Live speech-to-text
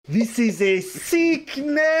This is a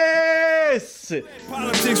sickness!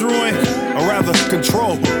 Politics ruin, or rather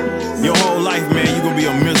control, your whole life, man. You're gonna be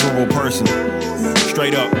a miserable person.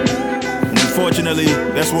 Straight up. And unfortunately,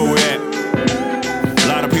 that's where we're at. A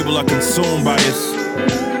lot of people are consumed by this.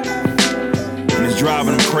 And it's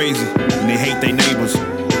driving them crazy. And they hate their neighbors.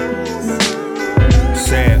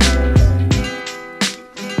 Sad.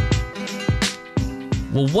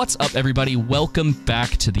 Well, what's up, everybody? Welcome back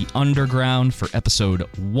to the Underground for episode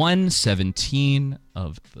 117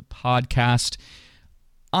 of the podcast.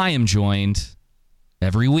 I am joined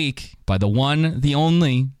every week by the one, the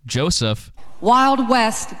only, Joseph. Wild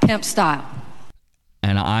West pimp style.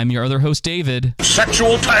 And I'm your other host, David.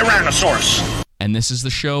 Sexual Tyrannosaurus. And this is the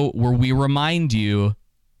show where we remind you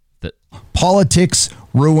that politics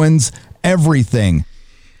ruins everything.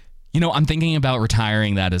 You know, I'm thinking about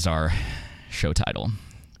retiring that as our show title.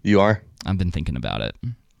 You are? I've been thinking about it.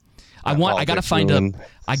 I gotta find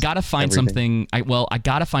something. I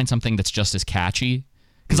gotta find something that's just as catchy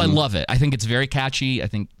because I love it. I think it's very catchy. I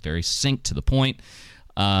think very synced to the point.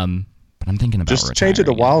 But I'm thinking about just change it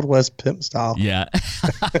to Wild West pimp style. Yeah.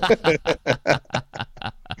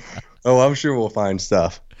 Oh, I'm sure we'll find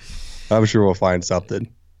stuff. I'm sure we'll find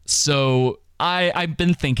something. So I've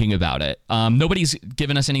been thinking about it. Nobody's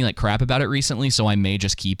given us any crap about it recently, so I may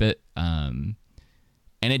just keep it.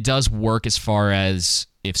 And it does work as far as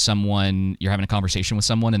if you're having a conversation with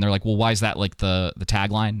someone and they're like, well, why is that the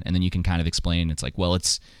tagline? And then you can kind of explain. It's like, well,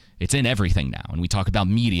 it's in everything now. And we talk about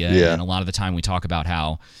media. Yeah. And a lot of the time we talk about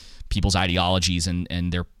how people's ideologies and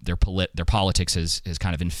their politics has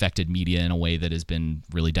kind of infected media in a way that has been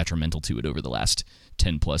really detrimental to it over the last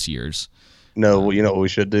 10 plus years. No, you know what we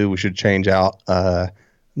should do? We should change out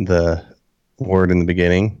the word in the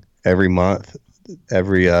beginning every month.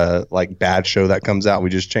 Every bad show that comes out, we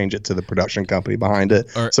just change it to the production company behind it.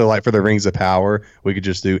 So for the Rings of Power, we could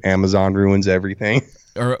just do Amazon ruins everything.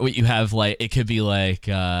 Or what you have it could be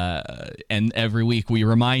and every week we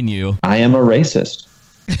remind you, I am a racist.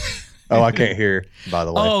 Oh, I can't hear, by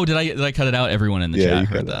the way. Oh, did I cut it out? Everyone in the chat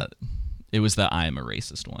heard that. It was the I am a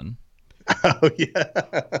racist one. Oh yeah.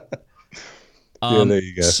 Yeah, there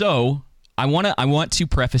you go. So I want to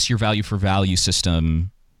preface your value for value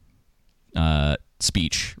system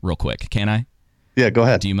speech real quick. Can I? Yeah, go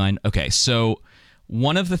ahead. Do you mind? Okay, so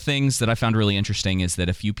one of the things that I found really interesting is that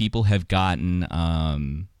a few people have gotten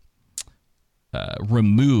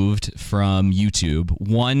removed from YouTube.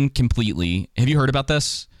 One completely. Have you heard about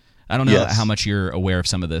this? I don't know how much you're aware of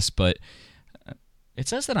some of this, but it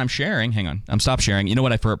says that I'm sharing. Hang on. I'm stopped sharing. You know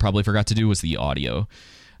what I probably forgot to do was the audio.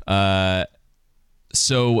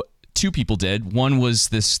 So two people did. One was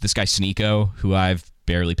this guy Sneako, who I've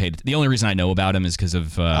barely paid. The only reason I know about him is because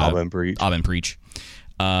of Alvin Preach.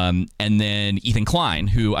 And then Ethan Klein,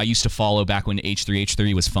 who I used to follow back when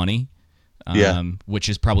H3H3 was funny. Which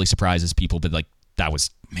is probably surprises people, but that was,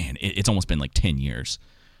 man, it's almost been 10 years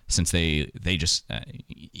since they just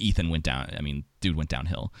Ethan went down. I mean, dude went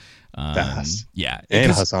downhill. Fast. Yeah.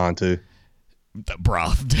 And Hassan too. Bro,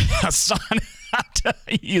 Hassan, that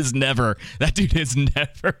dude has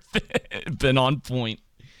never been on point.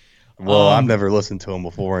 Well, I've never listened to him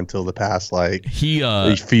before until the past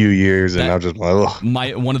few years, and I was just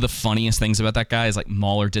one of the funniest things about that guy is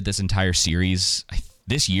Mahler did this entire series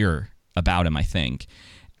this year about him, I think,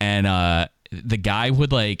 and the guy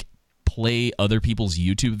would play other people's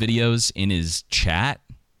YouTube videos in his chat.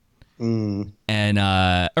 And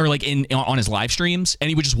or on his live streams, and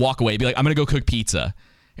he would just walk away, be like, I'm gonna go cook pizza,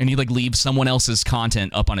 and he'd leave someone else's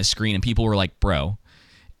content up on his screen, and people were like, bro.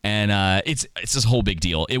 And it's this whole big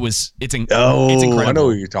deal. It's incredible. I know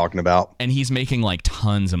what you're talking about. And he's making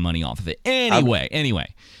tons of money off of it.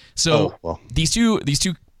 Anyway. So these two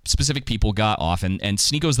specific people got off, and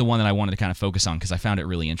Sneako's the one that I wanted to kind of focus on because I found it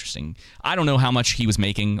really interesting. I don't know how much he was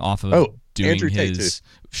making off of doing Andrew Tate too.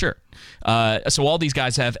 Sure. So all these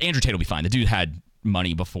guys have. Andrew Tate will be fine. The dude had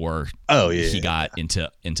money before he got into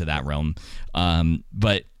that realm.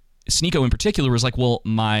 But Sneako in particular was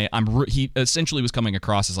he essentially was coming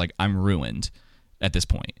across as I'm ruined at this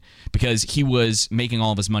point because he was making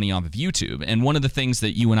all of his money off of YouTube. And one of the things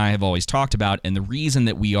that you and I have always talked about, and the reason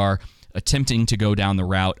that we are attempting to go down the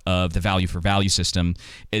route of the value for value system,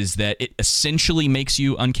 is that it essentially makes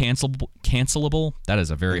you cancelable. That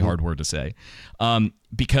is a very hard word to say.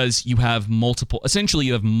 Because you have multiple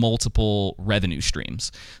revenue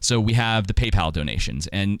streams. So we have the PayPal donations.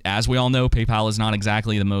 And as we all know, PayPal is not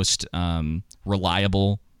exactly the most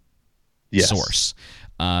reliable source.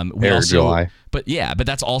 But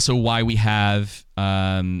that's also why we have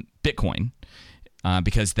Bitcoin,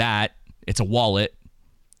 because it's a wallet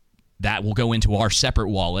that will go into our separate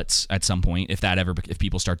wallets at some point if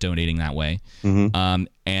people start donating that way.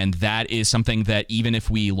 And that is something that even if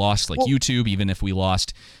we lost YouTube, even if we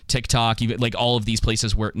lost TikTok, even like all of these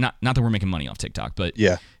places where not that we're making money off TikTok, but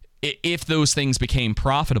if those things became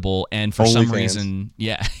profitable and for some reason,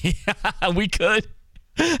 we could.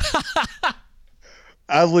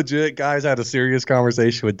 I legit, guys, had a serious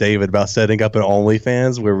conversation with David about setting up an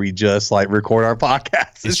OnlyFans where we just like record our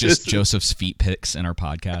podcast. It's just Joseph's feet pics in our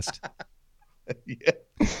podcast.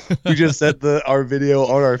 We just set our video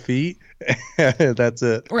on our feet. That's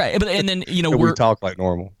it. Right. And then, we talk like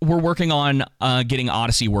normal. We're working on getting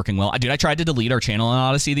Odyssey working well. Dude, I tried to delete our channel on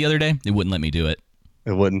Odyssey the other day. It wouldn't let me do it.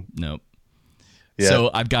 It wouldn't? Nope. Yeah.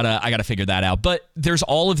 So I gotta figure that out. But there's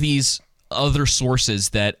all of these other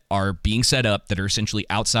sources that are being set up that are essentially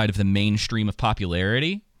outside of the mainstream of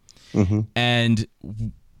popularity. And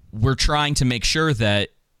we're trying to make sure that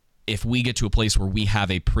if we get to a place where we have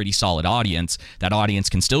a pretty solid audience, that audience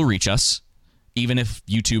can still reach us, even if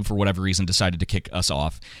YouTube, for whatever reason, decided to kick us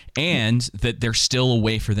off, and that there's still a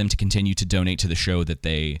way for them to continue to donate to the show that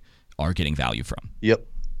they are getting value from. Yep.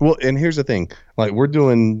 Well, and here's the thing. Like, we're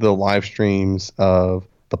doing the live streams of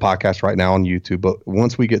the podcast right now on YouTube, but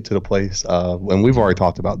once we get to the place and we've already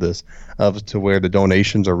talked about this, to where the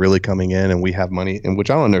donations are really coming in and we have money, and which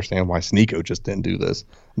I don't understand why Sneako just didn't do this,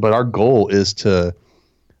 but our goal is to,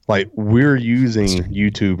 like, we're using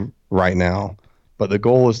YouTube right now, but the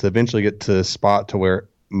goal is to eventually get to a spot to where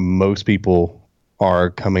most people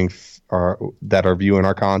are coming that are viewing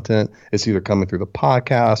our content. It's either coming through the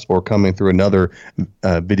podcast or coming through another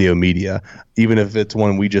video media, even if it's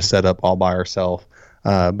one we just set up all by ourselves.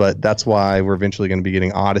 But that's why we're eventually going to be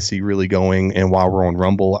getting Odyssey really going, and while we're on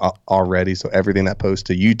Rumble already, so everything that posts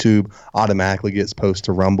to YouTube automatically gets posted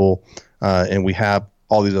to Rumble, and we have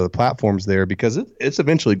all these other platforms there because it's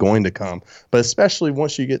eventually going to come. But especially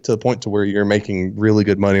once you get to the point to where you're making really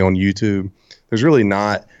good money on YouTube, there's really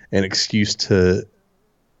not an excuse to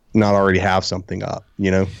not already have something up,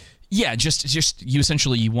 Yeah, just you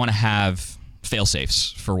essentially you want to have fail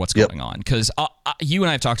safes for what's going on, because you and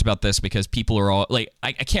I have talked about this because people are all like,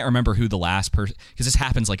 I can't remember who the last person, because this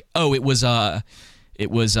happens like, it was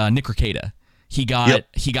Nick Rekieta. He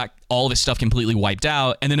got all of his stuff completely wiped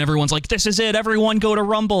out, and then everyone's like, this is it, everyone go to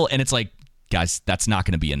Rumble, and it's like, guys, that's not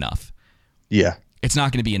going to be enough. Yeah, it's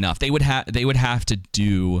not going to be enough. They would have to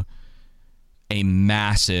do a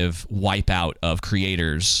massive wipeout of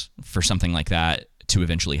creators for something like that to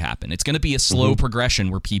eventually happen. It's going to be a slow progression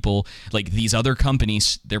where people, like these other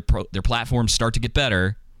companies, their platforms start to get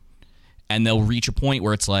better, and they'll reach a point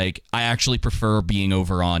where it's like, I actually prefer being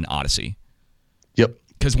over on Odyssey. Yep.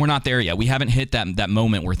 Because we're not there yet. We haven't hit that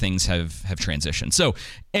moment where things have transitioned. So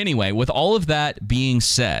anyway, with all of that being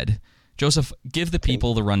said, Joseph, give the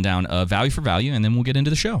people the rundown of Value for Value, and then we'll get into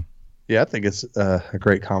the show. Yeah, I think it's a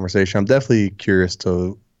great conversation. I'm definitely curious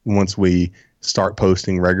to, once we start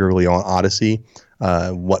posting regularly on Odyssey,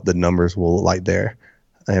 what the numbers will look like there.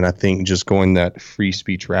 And I think just going that free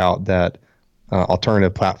speech route, that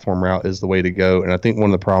alternative platform route, is the way to go. And I think one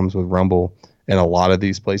of the problems with Rumble and a lot of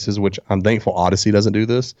these places, which I'm thankful Odyssey doesn't do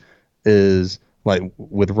this, is like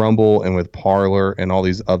with Rumble and with Parler and all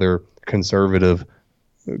these other conservative,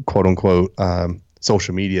 quote unquote,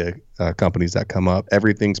 social media companies that come up,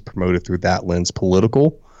 everything's promoted through that lens,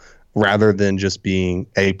 political, rather than just being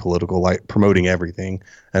apolitical, like promoting everything.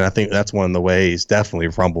 And I think that's one of the ways definitely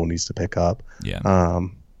Rumble needs to pick up. Yeah.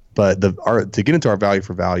 But to get into our value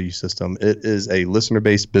for value system, it is a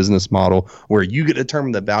listener-based business model where you get to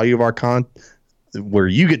determine the value of our where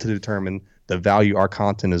you get to determine the value our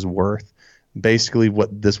content is worth. Basically,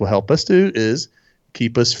 what this will help us do is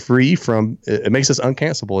keep us free from, it makes us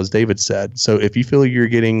uncancelable, as David said. So if you feel you're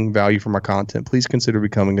getting value from our content, please consider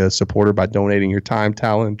becoming a supporter by donating your time,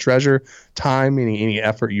 talent, and treasure. Time meaning any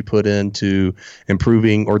effort you put into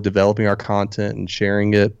improving or developing our content and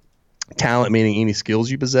sharing it. Talent meaning any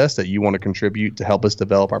skills you possess that you want to contribute to help us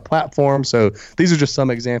develop our platform. So these are just some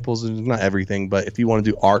examples, not everything, but if you want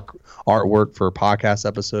to do artwork for podcast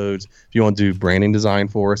episodes, if you want to do branding design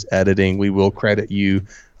for us, editing, we will credit you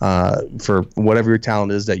for whatever your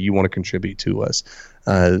talent is that you want to contribute to us.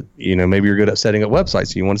 Maybe you're good at setting up websites,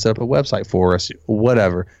 so you want to set up a website for us,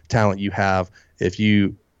 whatever talent you have. If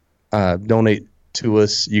you donate to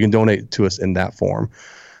us, you can donate to us in that form.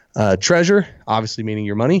 Treasure, obviously meaning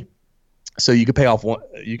your money. So you can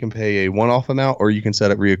pay a one-off amount, or you can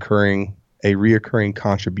set up a reoccurring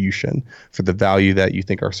contribution for the value that you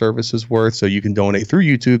think our service is worth. So you can donate through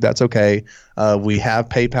YouTube. That's okay. We have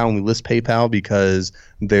PayPal, and we list PayPal because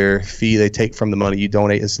their fee they take from the money you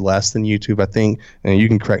donate is less than YouTube. I think, and you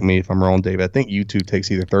can correct me if I'm wrong, David, I think YouTube takes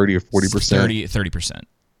either 30 or 40%. 30%.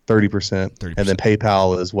 30%. And then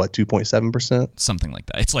PayPal is what, 2.7%? Something like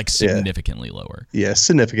that. It's like significantly lower. Yeah,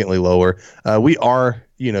 significantly lower. We are,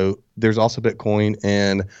 there's also Bitcoin,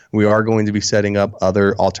 and we are going to be setting up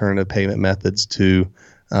other alternative payment methods too.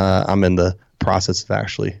 I'm in the process of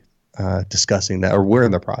actually discussing that, or we're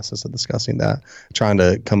in the process of discussing that, trying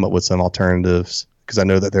to come up with some alternatives, because I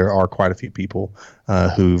know that there are quite a few people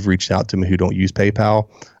who've reached out to me who don't use PayPal.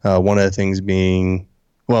 One of the things being,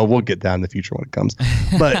 well, we'll get that in the future when it comes.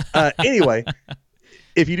 But anyway,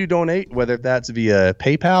 if you do donate, whether that's via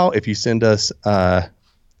PayPal, if you send us a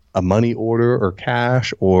money order or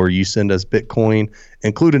cash, or you send us Bitcoin,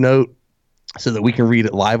 include a note so that we can read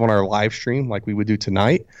it live on our live stream like we would do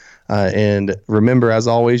tonight. And remember, as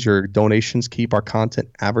always, your donations keep our content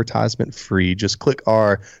advertisement free. Just click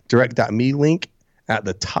our direct.me link at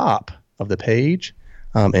the top of the page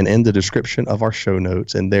and in the description of our show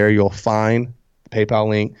notes. And there you'll find the PayPal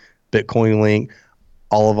link, Bitcoin link,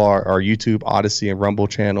 all of our YouTube, Odyssey, and Rumble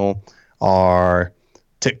channel, our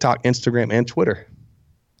TikTok, Instagram, and Twitter.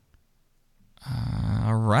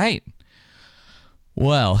 All right.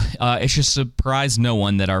 Well, it should surprise no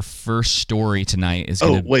one that our first story tonight is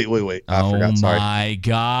going to... Wait. I forgot. Sorry. Oh, my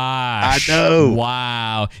gosh. I know.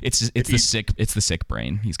 Wow. It's the sick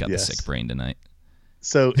brain. He's got the sick brain tonight.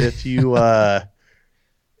 So if you...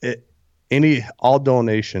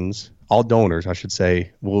 all donors, I should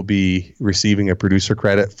say, will be receiving a producer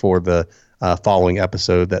credit for the following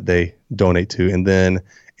episode that they donate to. And then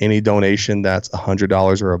any donation that's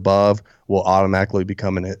 $100 or above will automatically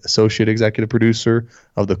become an associate executive producer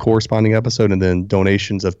of the corresponding episode. And then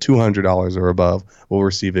donations of $200 or above will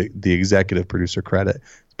receive the executive producer credit.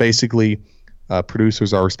 Basically,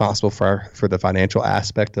 producers are responsible for the financial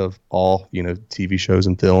aspect of all, TV shows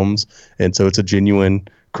and films. And so it's a genuine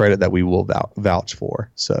credit that we will vouch for.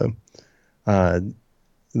 So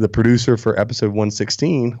the producer for episode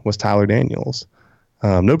 116 was Tyler Daniels.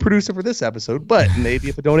 No producer for this episode, but maybe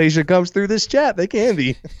if a donation comes through this chat, they can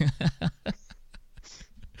be.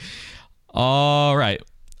 All right.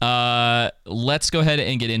 Let's go ahead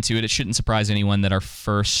and get into it. It shouldn't surprise anyone that our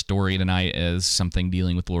first story tonight is something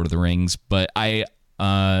dealing with Lord of the Rings, but I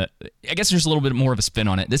guess there's a little bit more of a spin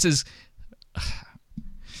on it. This is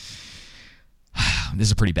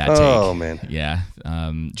a pretty bad take. Oh, man. Yeah.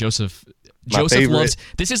 Joseph loves.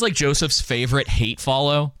 This is like Joseph's favorite hate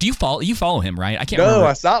follow. Do you follow? You follow him, right? I can't remember. No,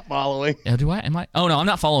 I stopped following. Do I? Am I? Oh no, I'm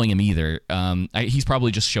not following him either. He's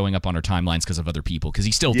probably just showing up on our timelines because of other people, because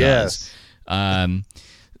he still does.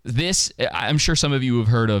 This, I'm sure some of you have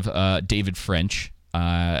heard of David French.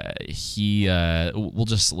 We'll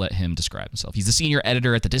just let him describe himself. He's the senior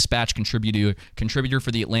editor at the Dispatch, contributor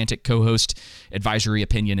for the Atlantic, co-host Advisory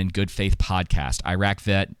Opinion and Good Faith podcast, Iraq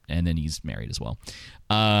vet, and then he's married as well.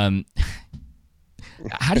 How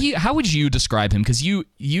would you describe him? Because you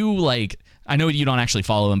like, I know you don't actually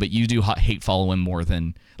follow him, but you do hate follow him more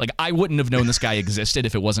than, like, I wouldn't have known this guy existed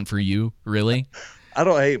if it wasn't for you, really. I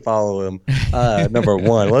don't hate follow him. Number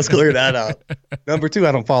one, let's clear that up. Number two,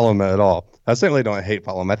 I don't follow him at all. I certainly don't hate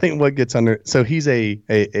follow him. I think what gets under, so he's a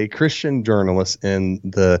Christian journalist in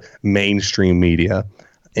the mainstream media.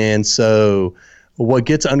 And so what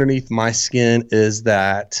gets underneath my skin is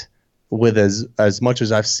that with as much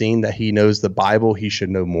as I've seen that he knows the Bible, he should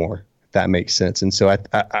know more, if that makes sense. And so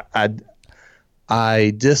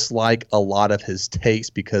I dislike a lot of his takes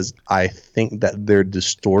because I think that they're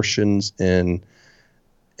distortions in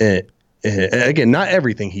it. Again, not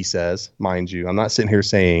everything he says, mind you. I'm not sitting here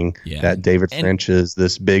saying that David French is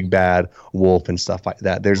this big bad wolf and stuff like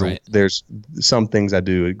that. There's some things I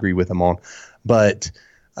do agree with him on, but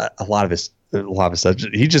a lot of his stuff,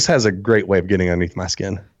 he just has a great way of getting underneath my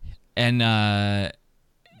skin. And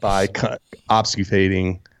by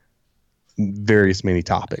obfuscating various many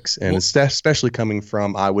topics, and especially coming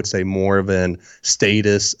from, I would say, more of an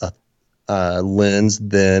status lens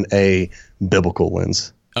than a biblical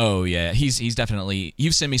lens. Oh yeah, he's definitely.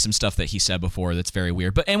 You've sent me some stuff that he said before that's very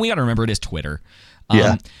weird. And we got to remember, it is Twitter.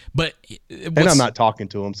 But and I'm not talking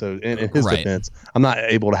to him, so in his defense, I'm not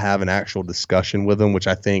able to have an actual discussion with him. Which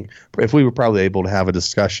I think, if we were probably able to have a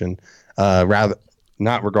discussion, rather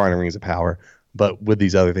not regarding Rings of Power, but with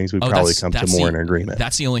these other things, we'd probably come to more in agreement.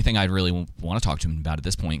 That's the only thing I'd really want to talk to him about at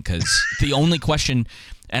this point, because the only question,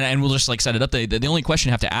 and we'll just like set it up. The only question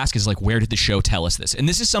I have to ask is like, where did the show tell us this? And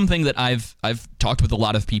this is something that I've talked with a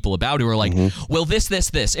lot of people about who are like, well, this,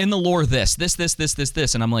 in the lore, this,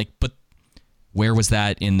 and I'm like, but where was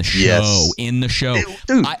that in the show? Yes. In the show,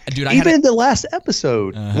 dude. Even in the last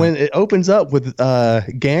episode, when it opens up with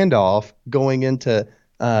Gandalf going into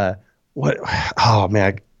what? Oh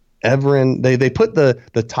man. Everin, they put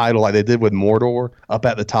the title like they did with Mordor up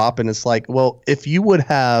at the top, and it's like, well, if you would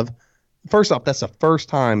have, first off, that's the first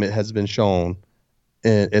time it has been shown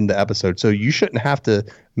in the episode, so you shouldn't have to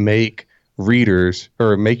make readers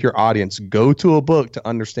or make your audience go to a book to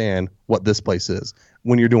understand what this place is.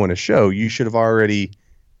 When you're doing a show, you should have already,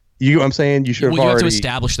 you know what I'm saying? You should have already have to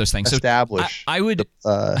establish those things. Establish. So I would.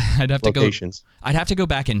 I'd have locations. to go. I'd have to go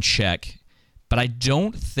back and check, but I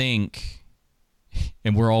don't think.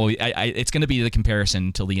 And we're always. It's going to be the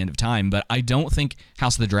comparison till the end of time, but I don't think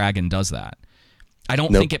House of the Dragon does that. I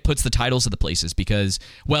don't think it puts the titles of the places because,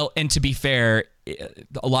 well, and to be fair,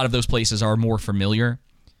 a lot of those places are more familiar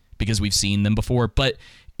because we've seen them before, but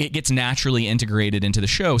it gets naturally integrated into the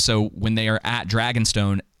show. So when they are at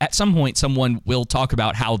Dragonstone, at some point, someone will talk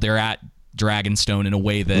about how they're at Dragonstone in a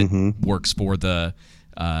way that works for the.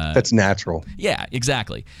 That's natural. Yeah,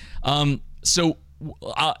 exactly. So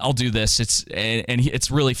I'll do this.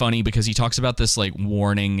 It's really funny because he talks about this like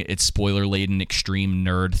warning. It's spoiler laden, extreme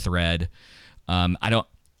nerd thread. I'm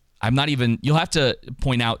not even. You'll have to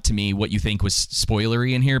point out to me what you think was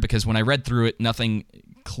spoilery in here because when I read through it, nothing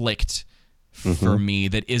clicked for me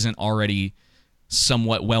that isn't already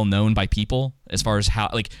somewhat well known by people as far as how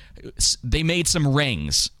like they made some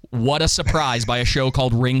rings. What a surprise by a show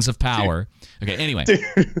called Rings of Power. Okay, anyway. Dude,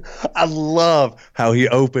 I love how he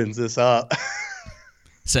opens this up.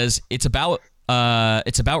 Says it's about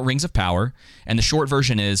Rings of Power, and the short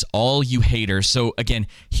version is all you haters. So again,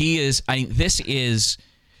 this is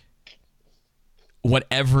what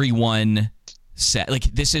everyone said. Like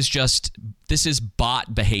this is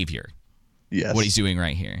bot behavior. Yes. What he's doing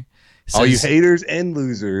right here. Says, all you haters and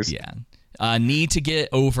losers. Yeah. Need to get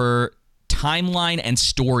over timeline and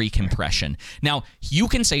story compression. Now, you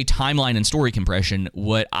can say timeline and story compression.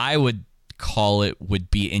 What I would call it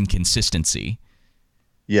would be inconsistency.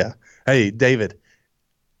 Yeah. Hey, David,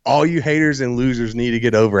 all you haters and losers need to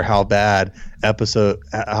get over how bad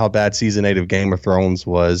season 8 of Game of Thrones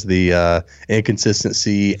was, the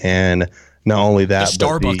inconsistency, and not only that, the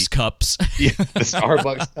Starbucks cups. Yeah, the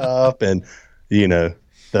Starbucks cup, and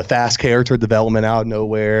the fast character development out of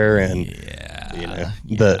nowhere, and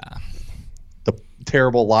the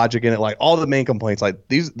terrible logic in it, like all the main complaints. Like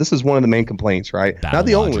this is one of the main complaints, right? Battle Not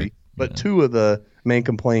the logic. only, but two of the main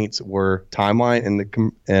complaints were timeline and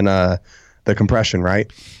the compression,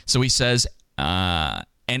 right? So he says,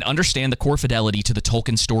 and understand the core fidelity to the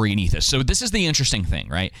Tolkien story and ethos. So this is the interesting thing,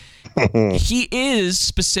 right? He is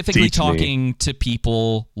specifically talking to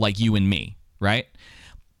people like you and me, right?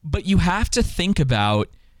 But you have to think about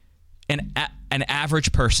an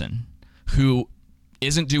average person who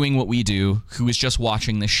isn't doing what we do, who is just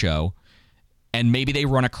watching this show, and maybe they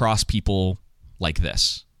run across people like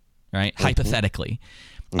this, right? Hypothetically.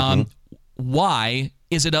 Why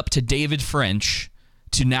is it up to David French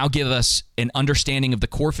to now give us an understanding of the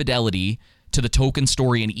core fidelity to the Tolkien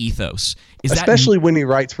story and ethos? Especially when he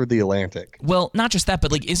writes for The Atlantic. Well, not just that,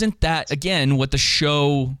 but like, isn't that, again, what the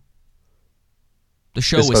show is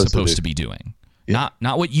supposed to be doing? Yeah.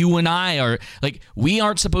 Not what you and I are, like, we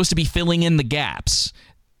aren't supposed to be filling in the gaps.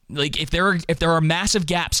 Like, if there are massive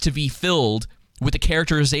gaps to be filled with the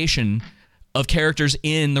characterization of characters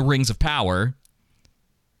in the Rings of Power,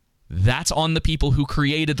 that's on the people who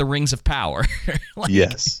created the Rings of Power. Like,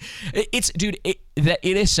 yes. It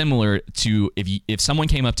is similar to if someone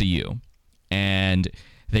came up to you and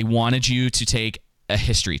they wanted you to take a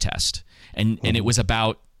history test and it was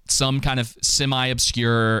about some kind of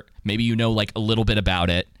semi-obscure, maybe like a little bit about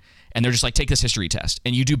it, and they're just like, take this history test,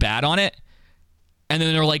 and you do bad on it, and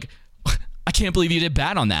then they're like, I can't believe you did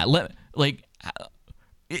bad on that.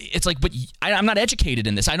 It's like, but I'm not educated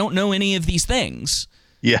in this. I don't know any of these things.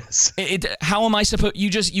 Yes. How am I supposed?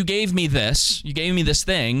 You gave me this. You gave me this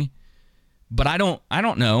thing, but I don't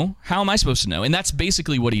know. How am I supposed to know? And that's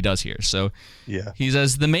basically what he does here. So yeah, he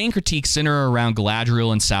says the main critiques center around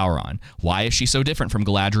Galadriel and Sauron. Why is she so different from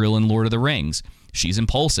Galadriel in Lord of the Rings? She's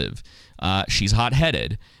impulsive. She's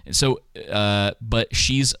hot-headed. So, but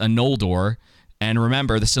she's a Noldor. And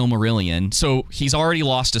remember the Silmarillion. So he's already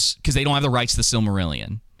lost us because they don't have the rights to the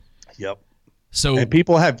Silmarillion. Yep. So, and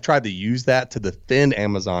people have tried to use that to defend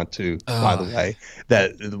Amazon too, by the way,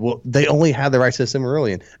 that they only have the rights to the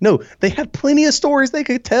Silmarillion. No, they had plenty of stories they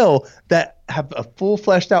could tell that have a full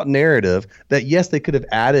fleshed out narrative that, yes, they could have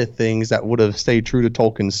added things that would have stayed true to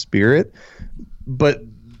Tolkien's spirit, but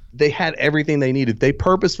they had everything they needed. They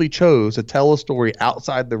purposely chose to tell a story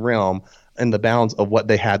outside the realm and the bounds of what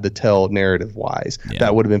they had to tell narrative wise. Yeah.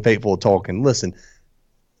 That would have been faithful to Tolkien. Listen,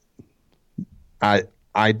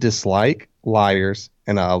 I dislike liars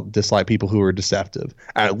and I'll dislike people who are deceptive.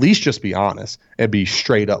 At least just be honest and be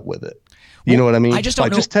straight up with it. You know what I mean? I just don't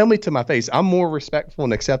know. Just tell me to my face. I'm more respectful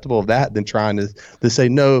and acceptable of that than trying to say,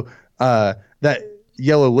 no, that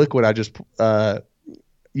yellow liquid I just, that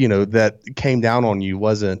came down on you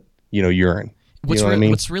wasn't, urine.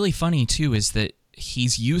 What's really funny, too, is that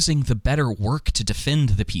he's using the better work to defend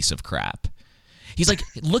the piece of crap. He's like,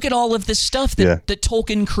 look at all of this stuff that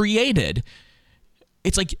Tolkien created.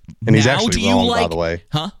 It's like, and he's actually wrong, by the way.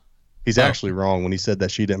 Huh? He's actually wrong when he said that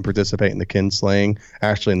she didn't participate in the kinslaying.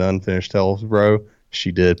 Actually, in the Unfinished Tales, bro,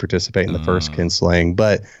 she did participate in the first kinslaying.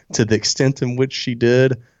 But to the extent in which she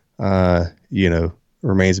did, remains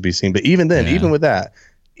to be seen. But even then, even with that,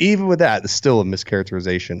 it's still a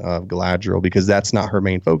mischaracterization of Galadriel because that's not her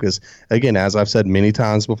main focus. Again, as I've said many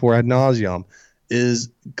times before ad nauseum, is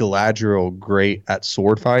Galadriel great at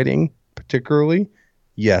sword fighting, particularly?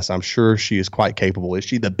 Yes, I'm sure she is quite capable. Is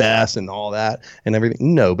she the best and all that and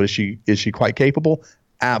everything? No, but is she quite capable?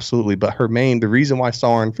 Absolutely. But the reason why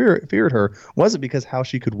Sauron feared her wasn't because how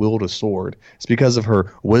she could wield a sword. It's because of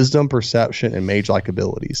her wisdom, perception, and mage-like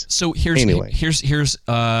abilities. So here's the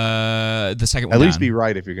second one. At least be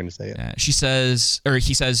right if you're going to say it. He says,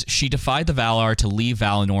 she defied the Valar to leave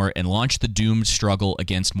Valinor and launch the doomed struggle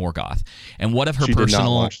against Morgoth. And what of her she did not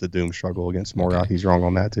launch the doomed struggle against Morgoth. Okay. He's wrong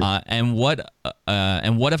on that too. And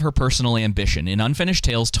what of her personal ambition? In Unfinished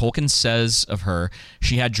Tales, Tolkien says of her,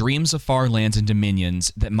 she had dreams of far lands and dominions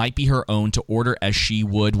that might be her own to order as she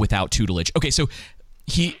would without tutelage. Okay, so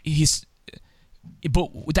but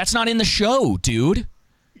that's not in the show, dude.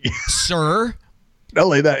 Sir. Not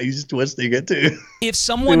only that, he's twisting it too. If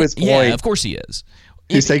someone, of course he is.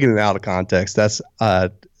 He's taking it out of context. That's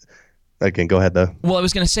again. Go ahead though. Well, I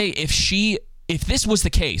was going to say if this was the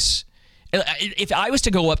case, if I was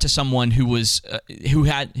to go up to someone who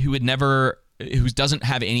doesn't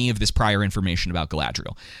have any of this prior information about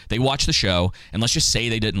Galadriel. They watch the show, and let's just say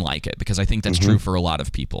they didn't like it, because I think that's true for a lot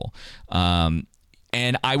of people. And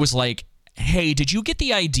I was like, hey, did you get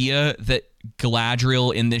the idea that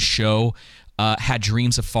Galadriel in this show had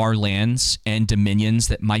dreams of far lands and dominions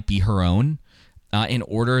that might be her own in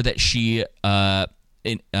order that she...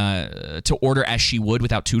 to order as she would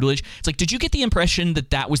without tutelage? It's like, did you get the impression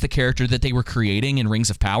that was the character that they were creating in Rings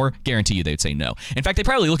of Power? Guarantee you they'd say no. In fact, they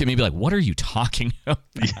probably look at me and be like, what are you talking about?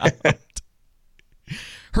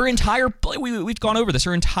 Her entire, we've gone over this,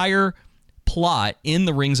 her entire plot in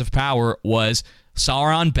the Rings of Power was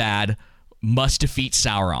Sauron bad, must defeat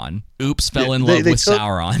Sauron. Oops, fell in love with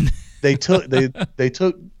Sauron. they took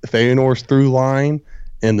Feanor's through line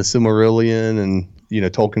in the Silmarillion and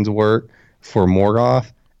Tolkien's work for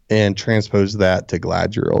Morgoth and transposed that to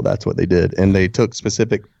Galadriel. That's what they did. And they took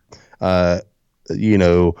specific, quotes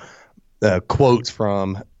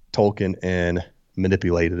from Tolkien and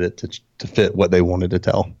manipulated it to fit what they wanted to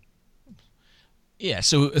tell. Yeah,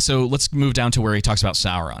 so let's move down to where he talks about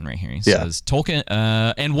Sauron right here. He says, Tolkien,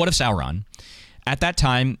 and what of Sauron? At that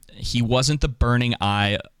time, he wasn't the burning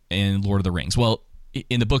eye in Lord of the Rings. Well,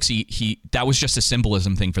 in the books, he that was just a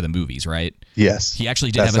symbolism thing for the movies, right? Yes. He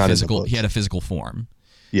actually did have a physical. He had a physical form.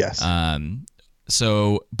 Yes.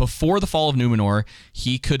 So before the fall of Numenor,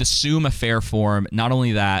 he could assume a fair form. Not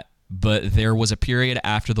only that, but there was a period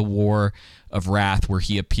after the War of Wrath where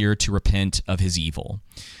he appeared to repent of his evil.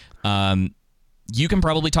 You can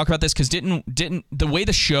probably talk about this because didn't the way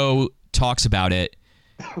the show talks about it,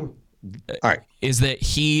 all right, is that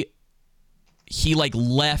he like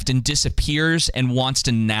left and disappears and wants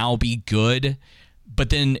to now be good, but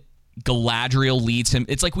then Galadriel leads him.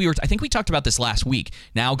 It's like I think we talked about this last week.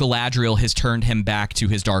 Now Galadriel has turned him back to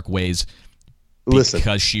his dark ways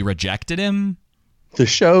because she rejected him. The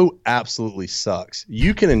show absolutely sucks.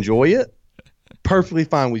 You can enjoy it. Perfectly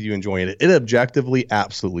fine with you enjoying it. It objectively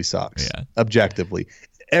absolutely sucks. Yeah. Objectively.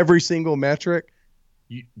 Every single metric,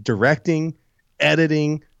 directing,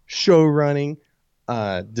 editing, show running,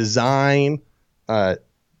 design,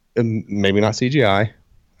 maybe not CGI.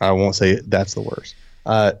 I won't say that's the worst.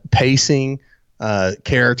 Pacing,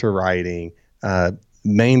 character writing,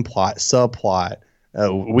 main plot, subplot.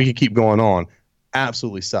 We could keep going on.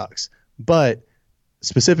 Absolutely sucks. But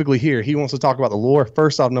specifically here, he wants to talk about the lore.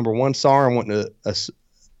 First off, number one, Sauron wanted to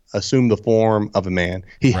assume the form of a man.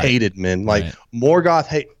 He hated men. Like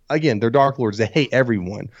Morgoth, again, they're Dark Lords. They hate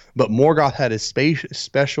everyone. But Morgoth had a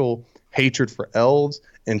special hatred for elves,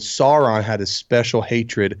 and Sauron had a special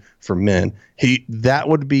hatred for men. That's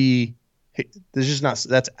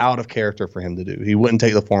out of character for him to do. He wouldn't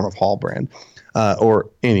take the form of Halbrand, or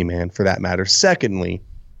any man for that matter. Secondly,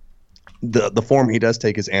 the form he does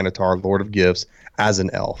take is Anatar, Lord of Gifts, as an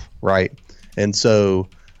elf, right? And so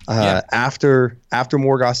after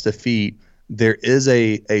Morgoth's defeat, there is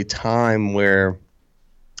a time where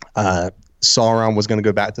Sauron was going to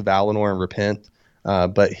go back to Valinor and repent,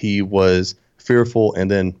 but he was fearful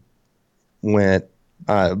and then went,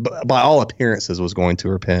 by all appearances, was going to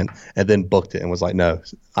repent and then booked it and was like, no,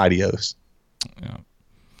 adios. Yeah.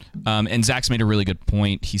 And Zach's made a really good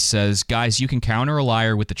point. He says, guys, you can counter a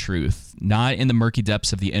liar with the truth, not in the murky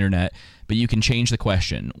depths of the internet, but you can change the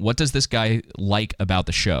question. What does this guy like about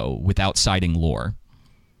the show without citing lore?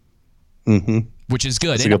 Mm-hmm. Which is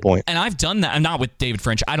good. That's a good point. And I've done that. I'm not with David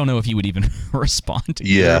French. I don't know if he would even respond to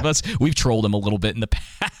either of us. We've trolled him a little bit in the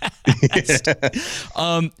past.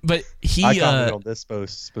 But he... I commented on this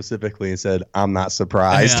post specifically and said, I'm not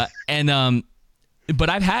surprised. Yeah, and... But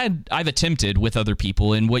I've attempted with other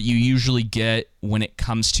people, and what you usually get when it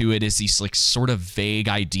comes to it is these like sort of vague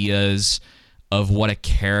ideas of what a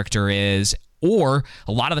character is, or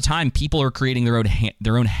a lot of the time people are creating their own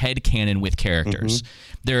headcanon with characters.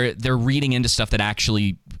 Mm-hmm. They're reading into stuff that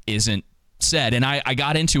actually isn't said. And I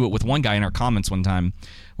got into it with one guy in our comments one time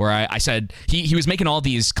where I said he was making all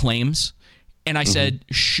these claims. And I said,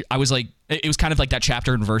 I was like, it was kind of like that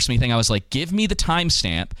chapter and verse me thing. I was like, give me the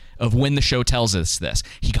timestamp of when the show tells us this.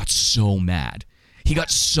 He got so mad. He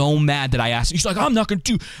got so mad that I asked him. He's like, I'm not going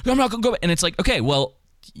to go. And it's like, okay, well,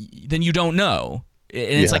 then you don't know.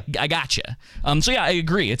 And it's like, I gotcha. So yeah, I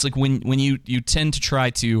agree. It's like when you tend to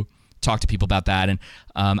try to talk to people about that. And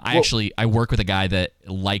I work with a guy that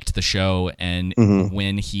liked the show. And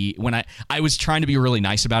when I was trying to be really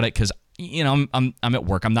nice about it, because you know, I'm at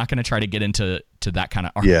work. I'm not going to try to get into that kind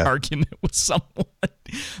of argument with someone.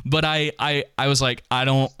 But I was like,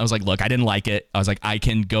 look, I didn't like it. I was like, I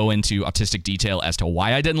can go into autistic detail as to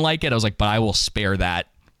why I didn't like it. I was like, but I will spare that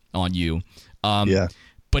on you.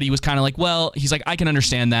 But he was kind of like, well, he's like, I can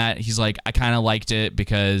understand that. He's like, I kind of liked it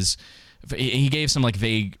because he gave some like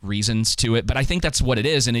vague reasons to it, but I think that's what it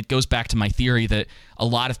is. And it goes back to my theory that a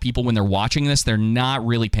lot of people, when they're watching this, they're not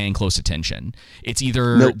really paying close attention. It's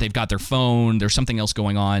either they've got their phone, there's something else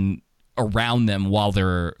going on around them while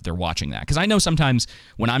they're watching that. Because I know sometimes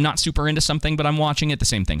when I'm not super into something, but I'm watching it, the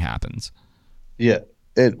same thing happens. Yeah,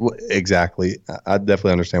 exactly. I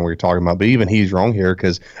definitely understand what you're talking about, but even he's wrong here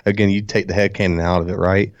because, again, you take the headcanon out of it,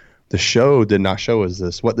 right? The show did not show us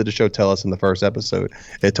this. What did the show tell us in the first episode?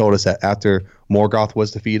 It told us that after Morgoth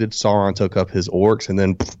was defeated, Sauron took up his orcs and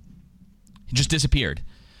then he just disappeared.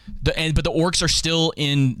 But the orcs are still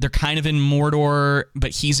they're kind of in Mordor,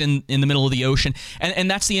 but he's in the middle of the ocean. And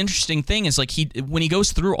that's the interesting thing is like when he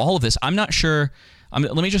goes through all of this, I'm not sure.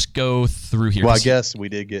 Let me just go through here. Well, I guess we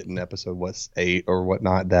did get in episode 8 or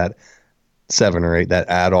whatnot, that 7 or 8, that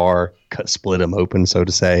Adar split him open, so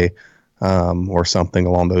to say. Or something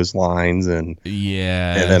along those lines, and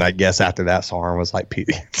then I guess after that, Sauron was like,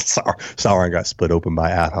 Sauron got split open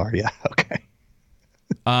by Adar. Yeah, okay.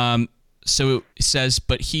 So it says,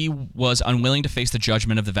 but he was unwilling to face the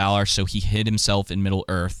judgment of the Valar, so he hid himself in Middle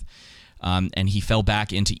Earth, and he fell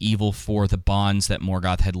back into evil, for the bonds that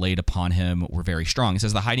Morgoth had laid upon him were very strong. It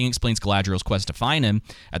says the hiding explains Galadriel's quest to find him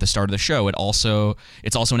at the start of the show. It's also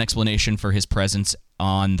an explanation for his presence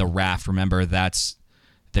on the raft. Remember,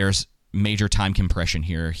 there's major time compression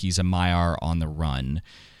here. He's a Maiar on the run.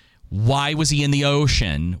 Why was he in the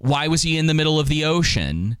ocean? Why was he in the middle of the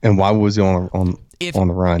ocean? And why was he on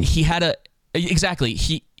the run? He had exactly.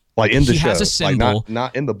 He like in the show, has a symbol, like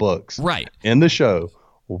not in the books, right? In the show,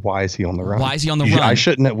 why is he on the run? Why is he on the run? I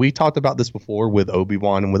shouldn't have. We talked about this before with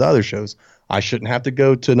Obi-Wan and with other shows. I shouldn't have to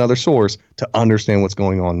go to another source to understand what's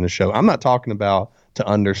going on in the show. I'm not talking about to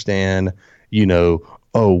understand,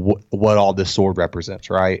 what all this sword represents,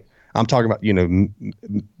 right? I'm talking about,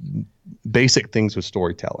 basic things with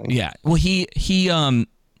storytelling. Yeah. Well,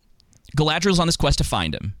 Galadriel's on this quest to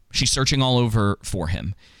find him. She's searching all over for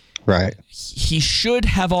him. Right. He should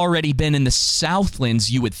have already been in the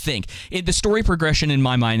Southlands, you would think. The story progression in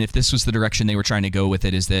my mind, if this was the direction they were trying to go with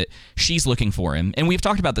it, is that she's looking for him. And we've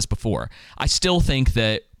talked about this before. I still think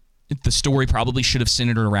that the story probably should have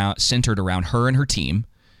centered around her and her team.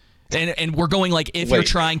 And we're going like, if you're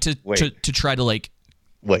trying to try to like...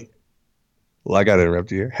 Wait. Well, I got to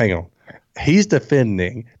interrupt you here. Hang on. He's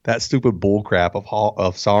defending that stupid bullcrap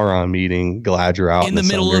of Sauron meeting Galadriel out in the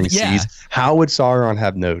middle of seas. How would Sauron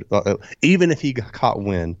have known? Even if he got caught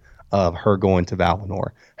wind of her going to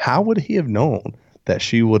Valinor, how would he have known that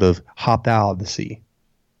she would have hopped out of the sea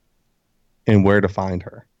and where to find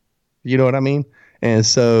her? You know what I mean? And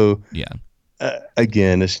so,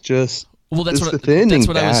 again, it's just defending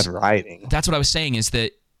bad writing. That's what I was saying. Is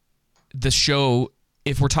that the show?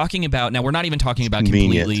 If we're talking about, now we're not even talking about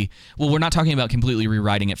completely, we're not talking about completely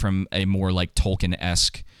rewriting it from a more like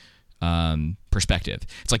Tolkien-esque perspective.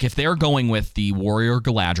 It's like if they're going with the warrior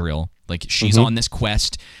Galadriel, Like, she's on this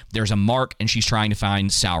quest. There's a mark, and she's trying to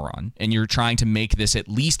find Sauron. And you're trying to make this at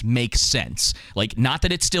least make sense. Like, not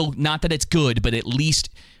that it's good, but at least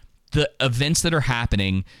the events that are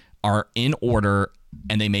happening are in order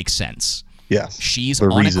and they make sense. Yes. She's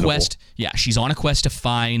on a quest. Yeah, she's on a quest to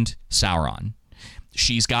find Sauron.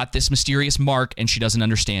 She's got this mysterious mark, and she doesn't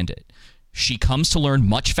understand it. She comes to learn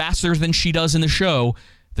much faster than she does in the show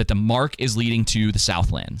that the mark is leading to the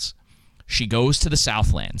Southlands. She goes to the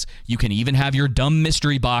Southlands. You can even have your dumb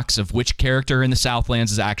mystery box of which character in the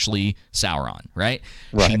Southlands is actually Sauron, right?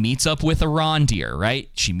 She meets up with Arondir, right?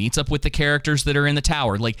 She meets up with the characters that are in the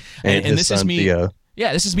tower. Like, and this is me. Theo.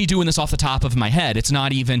 Yeah, this is me doing this off the top of my head. It's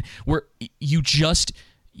not even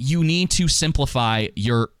you need to simplify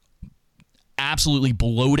your absolutely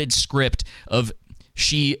bloated script of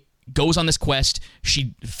she goes on this quest,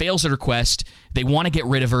 she fails at her quest, they want to get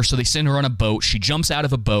rid of her, so they send her on a boat, she jumps out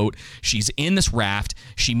of a boat, she's in this raft,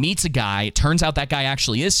 she meets a guy, it turns out that guy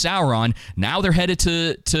actually is Sauron, now they're headed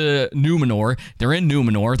to Numenor, they're in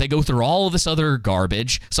Numenor, they go through all of this other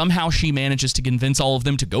garbage, somehow she manages to convince all of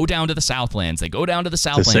them to go down to the Southlands, they go down to the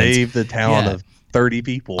Southlands. To save the town of 30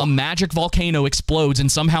 people. A magic volcano explodes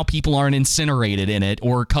and somehow people aren't incinerated in it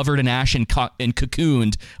or covered in ash and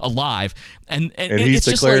cocooned alive. And he's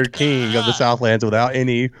declared like, king of the Southlands without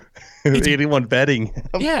anyone betting him.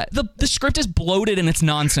 Yeah, the script is bloated and it's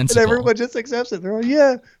nonsensical. And everyone just accepts it. They're like,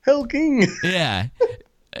 yeah, hell king. Yeah.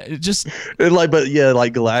 Just like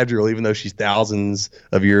Galadriel, even though she's thousands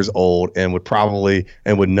of years old and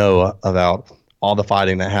would know about all the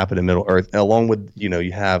fighting that happened in Middle Earth, along with,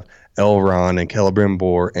 you have Elrond and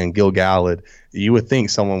Celebrimbor and Gil-galad, you would think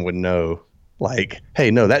someone would know, like, hey,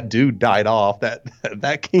 no, that dude died off.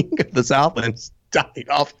 That king of the Southlands died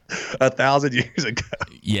off 1,000 years ago.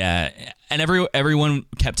 Yeah, and everyone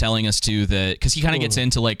kept telling us too that, because he kind of gets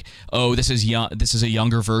into like, oh, this is a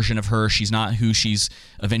younger version of her. She's not who she's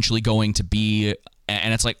eventually going to be,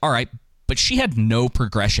 and it's like, all right, but she had no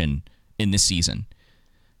progression in this season.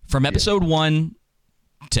 From episode 1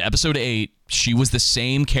 to episode 8, she was the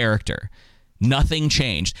same character. Nothing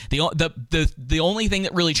changed. The only thing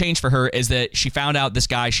that really changed for her is that she found out this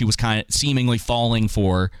guy she was kind of seemingly falling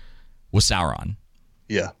for was Sauron.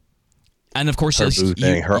 Yeah. And of course,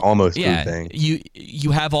 her almost boo thing.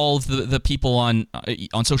 You have all of the people on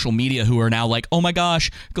social media who are now like, oh my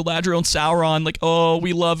gosh, Galadriel and Sauron, like, oh,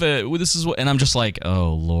 we love it. This is what, and I'm just like,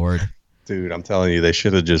 oh Lord. Dude, I'm telling you, they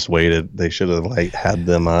should have just waited. They should have had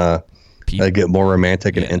them get more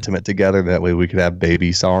romantic and intimate together. That way we could have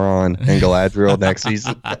baby Sauron and Galadriel next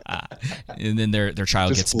season. And then their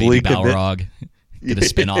child gets baby Balrog. Get a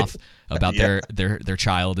spinoff about their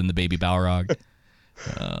child and the baby Balrog.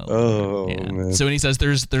 Man. So when he says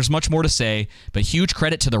there's much more to say, but huge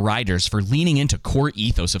credit to the writers for leaning into core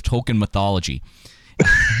ethos of Tolkien mythology.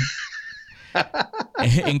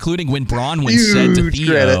 Including when Bronwyn said to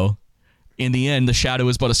Theo, credit. In the end, the shadow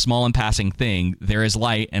is but a small and passing thing. There is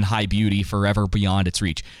light and high beauty forever beyond its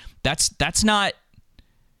reach. That's not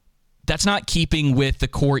keeping with the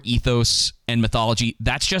core ethos and mythology.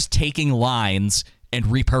 That's just taking lines and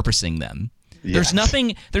repurposing them. Yes.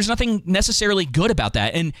 There's nothing necessarily good about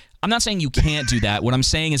that. And I'm not saying you can't do that. What I'm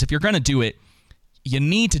saying is if you're going to do it, you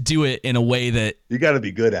need to do it in a way that you got to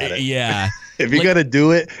be good at it. Yeah. If you're going to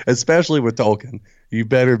do it, especially with Tolkien, you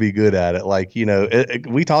better be good at it. Like,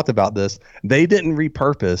 we talked about this. They didn't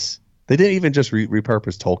repurpose. They didn't even just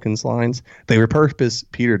repurpose Tolkien's lines. They repurposed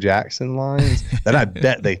Peter Jackson lines that I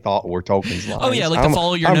bet they thought were Tolkien's lines. Oh, yeah, like the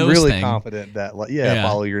follow your nose thing. I'm really thing. Confident that,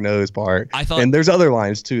 follow your nose part. And there's other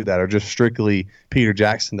lines, too, that are just strictly Peter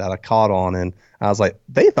Jackson that I caught on. And I was like,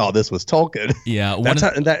 they thought this was Tolkien. Yeah.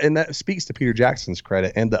 And that speaks to Peter Jackson's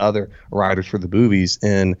credit and the other writers for the movies.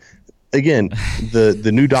 And again,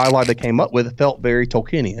 the new dialogue they came up with felt very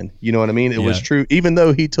Tolkienian. You know what I mean? It was true. Even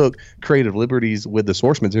though he took creative liberties with the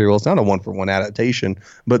source material, it's not a one-for-one adaptation,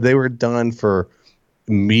 but they were done for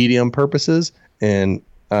medium purposes and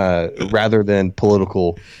rather than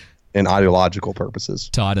political and ideological purposes.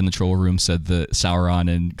 Todd in the troll room said that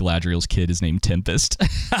Sauron and Galadriel's kid is named Tempest.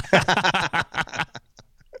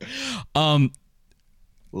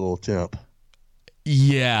 Little temp.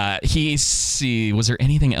 Yeah, was there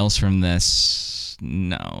anything else from this?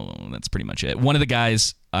 No, that's pretty much it. One of the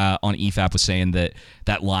guys on EFAP was saying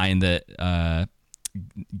that line that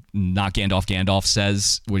not Gandalf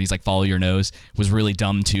says when he's like, follow your nose, was really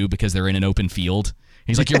dumb too because they're in an open field.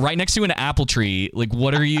 He's like, you're right next to an apple tree. Like,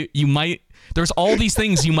 what are you might, there's all these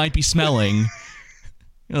things you might be smelling.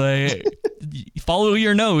 Like, follow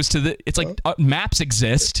your nose to the. It's like maps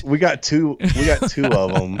exist. We got two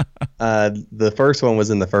of them. The first one was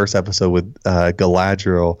in the first episode with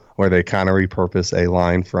Galadriel, where they kind of repurpose a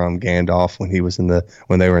line from Gandalf when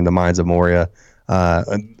they were in the Mines of Moria.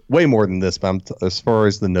 Way more than this, but as far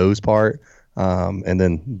as the nose part, and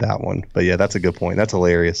then that one. But yeah, that's a good point. That's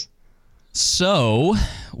hilarious. So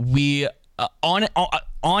we on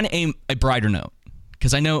a brighter note,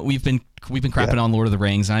 because I know we've been crapping on Lord of the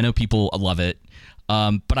Rings, and I know people love it.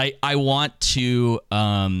 But I want to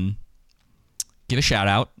give a shout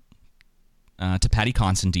out to Paddy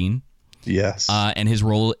Considine. Yes. And his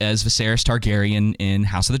role as Viserys Targaryen in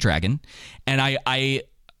House of the Dragon. And I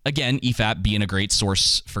again, EFAP being a great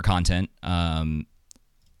source for content,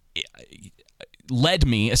 led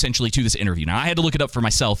me essentially to this interview. Now, I had to look it up for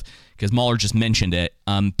myself because Mahler just mentioned it.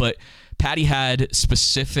 But Paddy had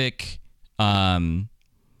specific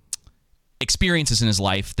experiences in his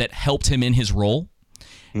life that helped him in his role.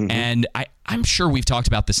 Mm-hmm. And I'm sure we've talked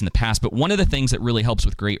about this in the past, but one of the things that really helps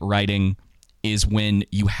with great writing is when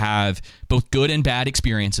you have both good and bad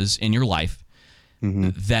experiences in your life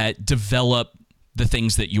that develop the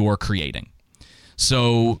things that you're creating.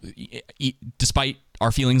 So despite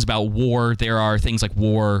our feelings about war, there are things like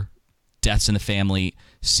war, deaths in the family,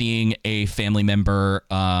 seeing a family member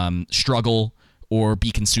struggle or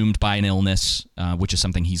be consumed by an illness, which is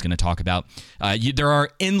something he's going to talk about. There are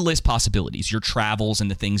endless possibilities. Your travels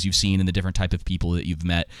and the things you've seen and the different type of people that you've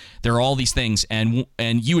met. There are all these things, and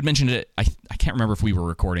you had mentioned it. I can't remember if we were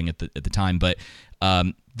recording at the time, but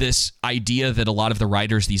this idea that a lot of the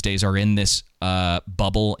writers these days are in this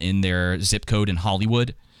bubble in their zip code in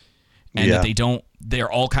Hollywood, and that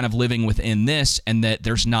they're all kind of living within this, and that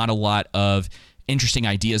there's not a lot of interesting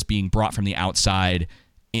ideas being brought from the outside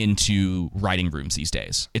into writing rooms these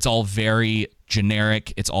days. It's all very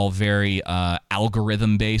generic. It's all very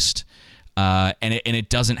algorithm based, and it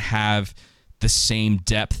doesn't have the same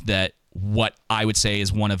depth that what I would say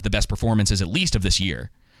is one of the best performances, at least of this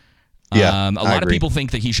year. Yeah, a lot of people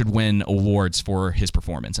think that he should win awards for his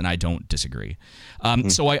performance, and I don't disagree.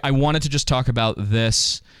 So I wanted to just talk about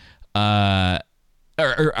this.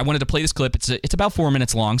 Or I wanted to play this clip. It's about 4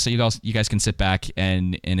 minutes long, so you guys can sit back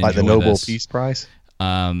and enjoy like the Nobel Peace Prize.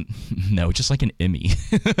 No, just like an Emmy.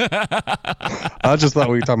 I just thought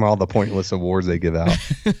we were talking about all the pointless awards they give out,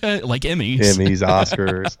 like Emmys,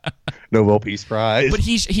 Oscars, Nobel Peace Prize. But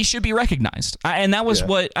he should be recognized, and that was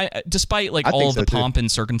what despite like all of the pomp and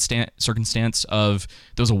circumstance of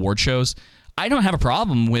those award shows, I don't have a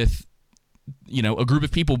problem with a group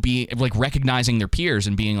of people be like recognizing their peers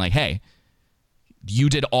and being like, hey, you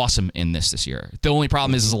did awesome in this year. The only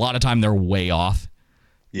problem is a lot of time they're way off.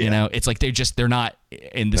 Yeah. It's like they're not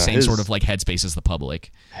in the same sort of like headspace as the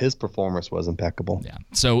public. His performance was impeccable. Yeah.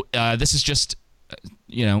 So this is just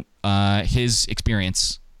his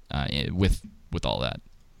experience with all that.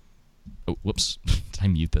 Oh, whoops! Did I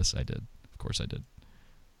mute this? I did. Of course I did.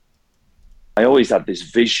 I always had this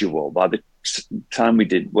visual. By the time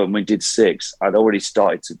when we did 6, I'd already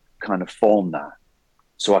started to kind of form that.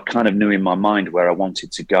 So I kind of knew in my mind where I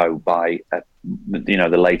wanted to go by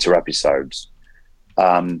the later episodes.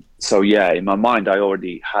 So yeah, in my mind, I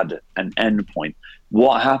already had an end point.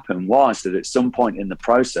 What happened was that at some point in the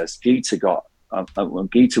process, Geeta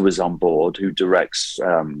was on board, who directs,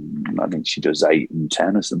 I think she does 8 and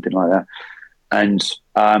 10 or something like that. And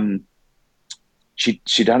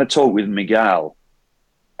she'd had a talk with Miguel,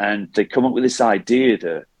 and they come up with this idea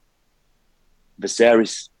that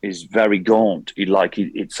Viserys is very gaunt.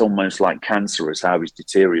 It's almost like cancerous how he's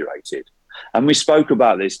deteriorated. And we spoke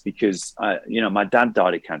about this because, my dad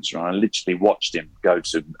died of cancer, and I literally watched him go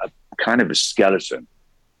to a kind of a skeleton.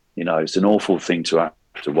 It's an awful thing to have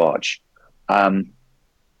to watch. And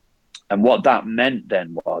what that meant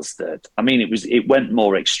then was that, it went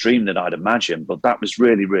more extreme than I'd imagined, but that was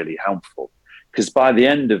really, really helpful. Because by the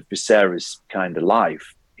end of Viserys' kind of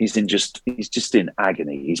life, he's just in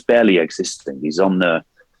agony. He's barely existing. He's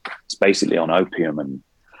basically on opium, and,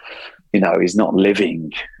 he's not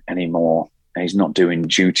living anymore. And he's not doing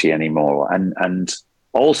duty anymore. And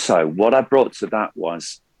also what I brought to that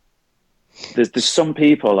was there's some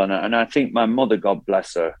people, and I think my mother, God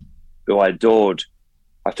bless her, who I adored,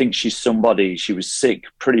 I think she was sick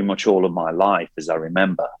pretty much all of my life, as I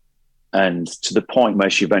remember. And to the point where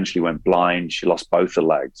she eventually went blind, she lost both her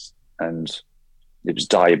legs, and it was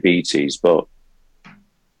diabetes, but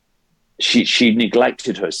she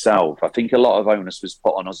neglected herself. I think a lot of onus was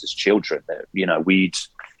put on us as children that, we'd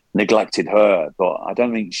neglected her, but I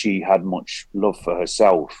don't think she had much love for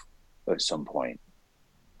herself at some point.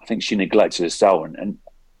 I think she neglected herself, and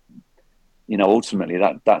ultimately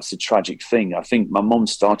that's a tragic thing. I think my mum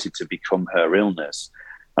started to become her illness.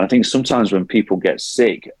 And I think sometimes when people get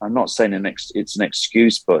sick, I'm not saying it's an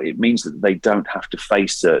excuse, but it means that they don't have to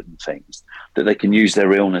face certain things, that they can use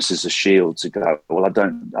their illness as a shield to go, well, I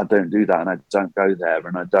don't do that, and I don't go there,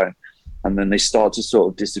 and I don't. And then they start to sort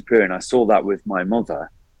of disappear. And I saw that with my mother.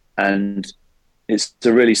 And it's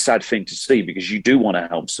a really sad thing to see, because you do want to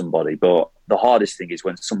help somebody, but the hardest thing is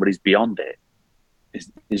when somebody's beyond it.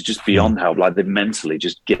 Is just beyond help, like they've mentally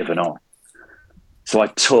just given up. So I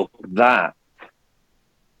took that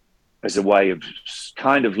as a way of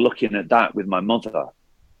kind of looking at that with my mother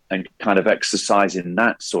and kind of exercising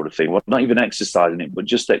that sort of thing. Well, not even exercising it, but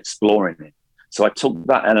just exploring it. So I took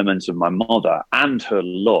that element of my mother and her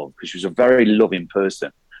love, because she was a very loving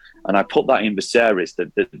person, and I put that in Viserys,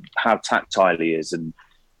 that how tactile he is, and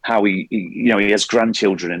how he has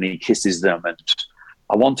grandchildren and he kisses them, and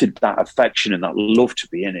I wanted that affection and that love to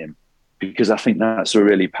be in him, because I think that's a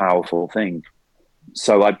really powerful thing.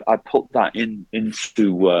 So I put that into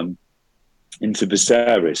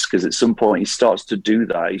Viserys, because at some point he starts to do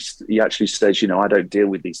that. He actually says, I don't deal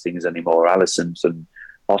with these things anymore. Alicent and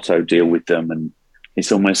Otto deal with them, and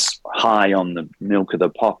he's almost high on the milk of the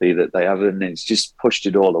poppy that they have, and it's just pushed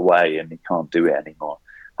it all away, and he can't do it anymore.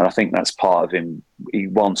 And I think that's part of him. He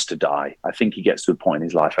wants to die. I think he gets to a point in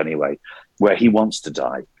his life anyway where he wants to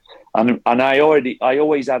die. And I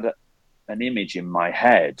always had an image in my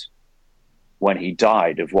head when he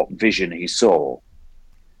died of what vision he saw.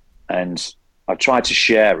 And I tried to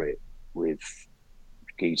share it with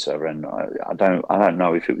Gita, and I don't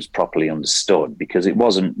know if it was properly understood, because it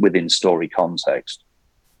wasn't within story context.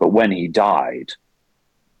 But when he died,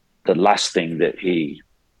 the last thing that he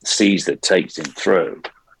sees that takes him through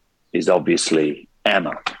is obviously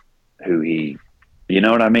Emma, who he, you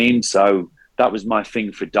know what I mean? So that was my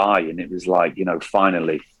thing for dying. It was like,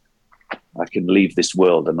 finally I can leave this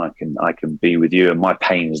world and I can be with you, and my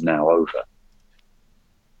pain is now over.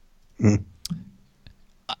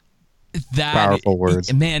 That powerful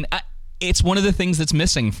words, man. It's one of the things that's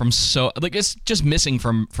missing from it's just missing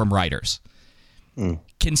from writers.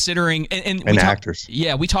 Considering and actors.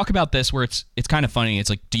 Yeah, we talk about this where it's kind of funny. It's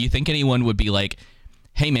like, do you think anyone would be like,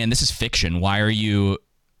 hey man, this is fiction. Why are you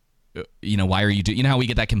do how we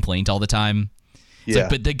get that complaint all the time? It's like,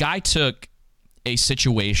 but the guy took a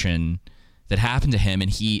situation that happened to him,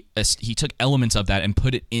 and he took elements of that and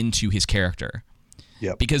put it into his character.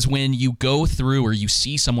 Yep. Because when you go through, or you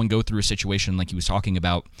see someone go through a situation like he was talking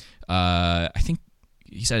about, I think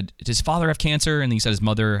he said, did his father have cancer? And he said his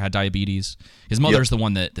mother had diabetes. His mother's the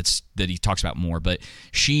one that he talks about more, but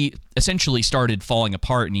she essentially started falling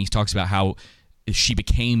apart, and he talks about how she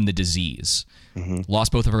became the disease.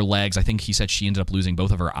 Lost both of her legs. I think he said she ended up losing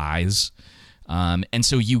both of her eyes. And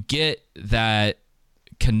so you get that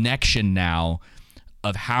connection now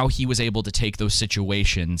of how he was able to take those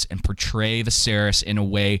situations and portray Viserys in a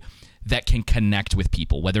way that can connect with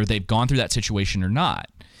people, whether they've gone through that situation or not.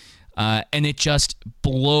 And it just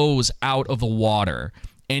blows out of the water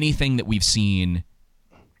anything that we've seen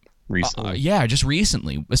recently. Just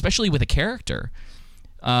recently, especially with a character.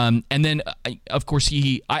 And then, of course,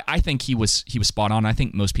 I think he was spot on. I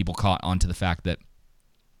think most people caught on to the fact that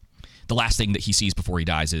the last thing that he sees before he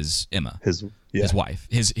dies is Emma, his wife,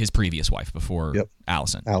 his previous wife before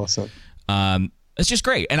Alicent. It's just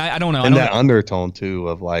great, and I don't know. And that undertone too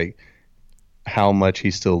of like how much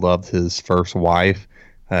he still loved his first wife,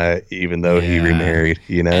 even though he remarried.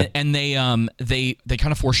 And they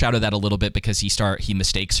kind of foreshadow that a little bit, because he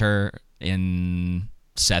mistakes her in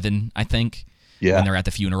 7, I think. Yeah. When they're at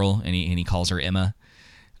the funeral, and he calls her Emma.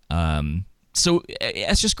 So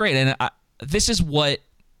it's just great, and this is what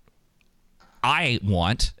I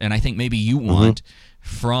want, and I think maybe you want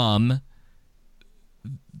from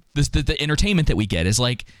the entertainment that we get, is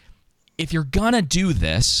like, if you're gonna do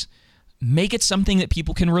this, make it something that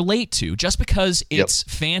people can relate to. Just because it's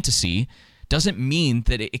fantasy doesn't mean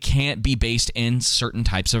that it can't be based in certain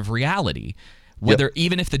types of reality. Whether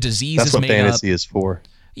even if the disease is made up. That's what fantasy is for.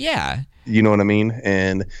 Yeah. You know what I mean?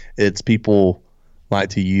 And it's people like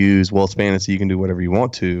to use, well, it's fantasy, you can do whatever you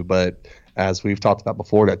want to, but as we've talked about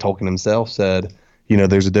before, that Tolkien himself said,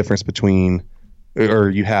 there's a difference between, or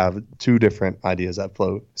you have two different ideas that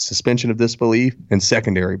float: suspension of disbelief and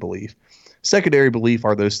secondary belief. Secondary belief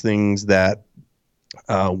are those things that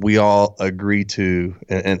we all agree to,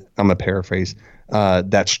 and I'm going to paraphrase,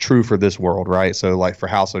 that's true for this world, right? So like for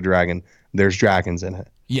House of Dragon, there's dragons in it.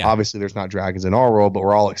 Yeah. Obviously, there's not dragons in our world, but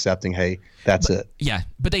we're all accepting, hey, that's it. Yeah,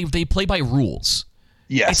 but they play by rules.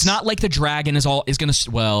 Yes. It's not like the dragon is going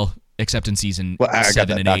to, except in season I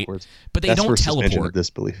 7 and 8. But they don't teleport. Of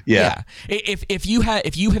disbelief. Yeah. If you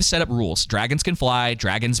have set up rules, dragons can fly,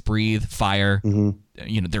 dragons breathe fire.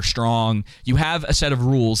 Mm-hmm. They're strong. You have a set of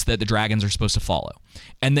rules that the dragons are supposed to follow,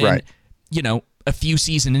 and then a few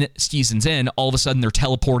seasons in, all of a sudden they're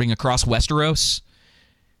teleporting across Westeros.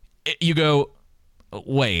 You go,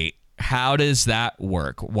 wait, how does that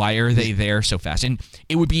work? Why are they there so fast? And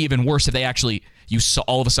it would be even worse if they actually, you saw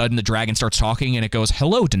all of a sudden the dragon starts talking and it goes,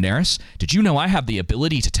 hello, Daenerys. Did you know I have the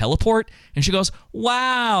ability to teleport? And she goes,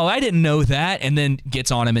 wow, I didn't know that. And then gets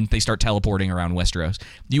on him and they start teleporting around Westeros.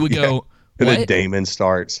 You would go, and then Daemon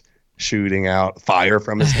starts shooting out fire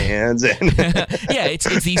from his hands. And yeah, it's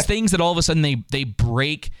these things that all of a sudden they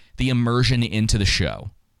break the immersion into the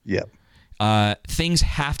show. Yep. Things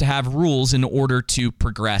have to have rules in order to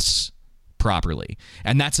progress properly.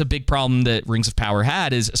 And that's a big problem that Rings of Power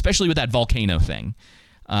had, is especially with that volcano thing.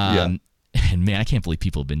 And man, I can't believe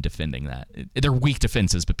people have been defending that. They're weak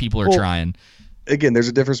defenses, but people are trying. Again, there's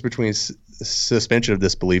a difference between suspension of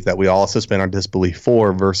disbelief that we all suspend our disbelief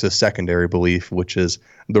for versus secondary belief, which is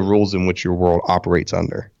the rules in which your world operates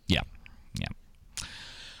under. Yeah.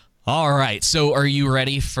 All right. So are you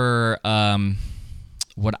ready for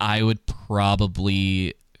what I would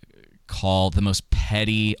probably call the most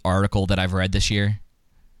petty article that I've read this year?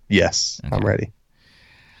 Yes, okay. I'm ready.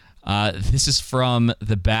 This is from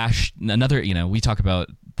the Bash. Another, we talk about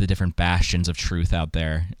the different bastions of truth out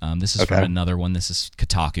there. This is from another one. This is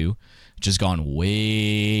Kotaku, which has gone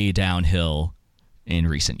way downhill in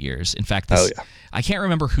recent years. In fact, I can't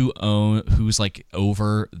remember who's like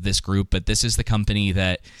over this group, but this is the company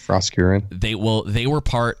that Frost Curran. They were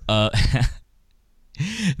part of.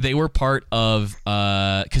 They were part of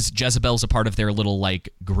because Jezebel's a part of their little like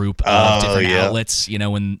group of different outlets.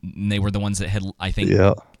 When they were the ones that had, I think,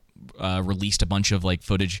 released a bunch of like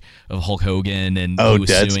footage of Hulk Hogan and who was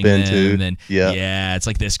suing them. Too. And it's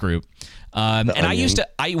like this group. And when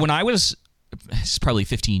I was, this is probably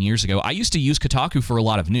 15 years ago, I used to use Kotaku for a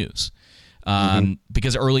lot of news.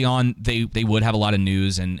 Because early on they would have a lot of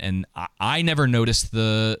news, and I never noticed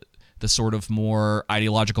the sort of more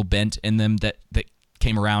ideological bent in them that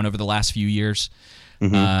came around over the last few years.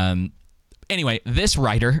 Anyway, this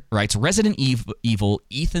writer writes Resident Evil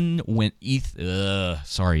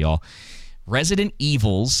Resident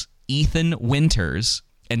Evil's Ethan Winters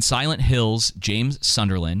and Silent Hill's James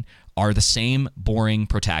Sunderland are the same boring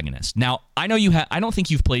protagonist. Now, I know I don't think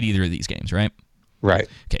you've played either of these games, right? Right.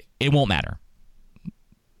 Okay, it won't matter.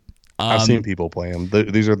 I've seen people play them.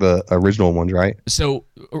 These are the original ones, right? So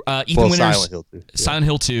Ethan Winters, Silent Hill 2. Silent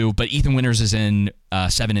Hill 2, but Ethan Winters is in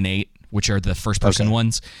 7 and 8, which are the first-person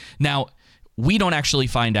ones. Now, we don't actually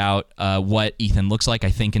find out what Ethan looks like, I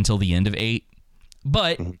think, until the end of 8.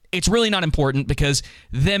 But it's really not important because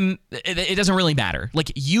it doesn't really matter.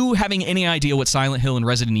 Like, you having any idea what Silent Hill and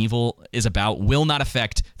Resident Evil is about will not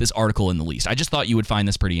affect this article in the least. I just thought you would find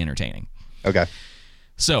this pretty entertaining. Okay.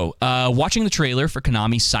 So, watching the trailer for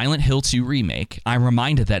Konami's Silent Hill 2 remake, I'm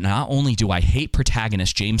reminded that not only do I hate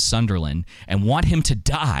protagonist James Sunderland and want him to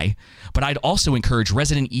die, but I'd also encourage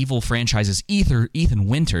Resident Evil franchise's Ethan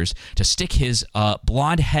Winters to stick his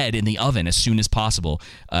blonde head in the oven as soon as possible.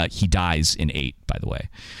 He dies in 8, by the way.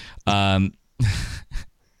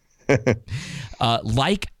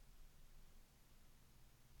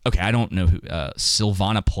 Okay, I don't know who,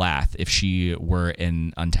 Sylvana Plath, if she were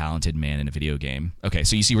an untalented man in a video game. Okay,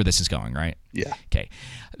 so you see where this is going, right? Yeah. Okay.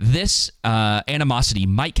 This animosity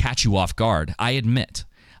might catch you off guard, I admit.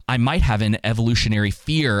 I might have an evolutionary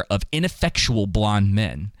fear of ineffectual blonde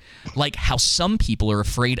men, like how some people are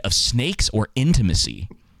afraid of snakes or intimacy.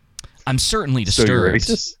 I'm certainly disturbed. So you're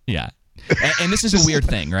racist? Yeah. And this is a weird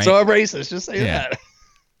thing, right? So I'm racist, just say that.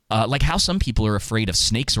 Like how some people are afraid of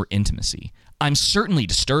snakes or intimacy. I'm certainly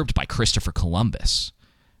disturbed by Christopher Columbus.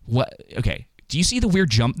 What? Okay. Do you see the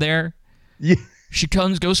weird jump there? Yeah. She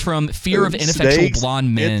goes from fear of ineffectual snakes,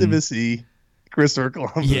 blonde men. Intimacy, Christopher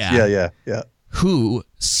Columbus. Yeah. Who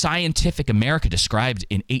Scientific America described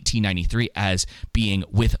in 1893 as being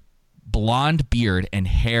with blonde beard and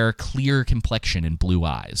hair, clear complexion, and blue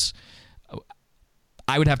eyes.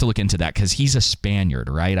 I would have to look into that because he's a Spaniard,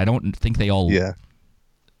 right? I don't think they all... Yeah.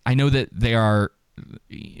 I know that they are...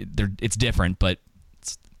 it's different, but...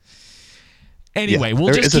 Anyway,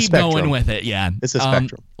 we'll just keep going with it. Yeah. It's a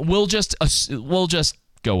spectrum. We'll just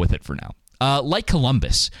go with it for now. Like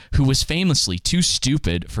Columbus, who was famously too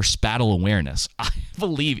stupid for spattle awareness, I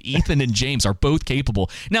believe Ethan and James are both capable.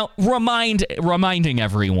 Now, reminding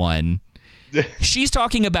everyone, she's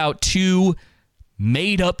talking about two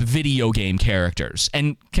made-up video game characters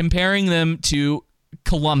and comparing them to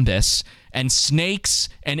Columbus and snakes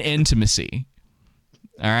and intimacy.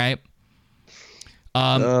 All right?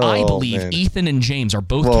 I believe Ethan and James are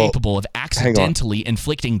both capable of accidentally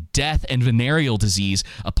inflicting death and venereal disease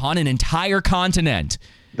upon an entire continent.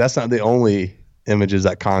 That's not the only images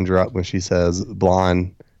that conjure up when she says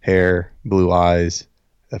blonde hair, blue eyes,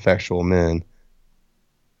 effectual men,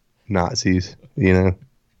 Nazis,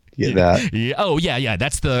 Get that? Yeah. Oh, yeah.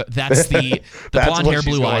 That's the blonde hair,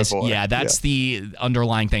 blue eyes. For. Yeah, that's the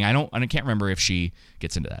underlying thing. I can't remember if she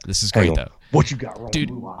gets into that. This is great though. What you got wrong, dude?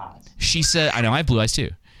 Blue eyes. She said, I know I have blue eyes too.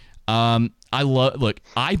 I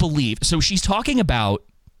believe so. She's talking about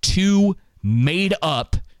two made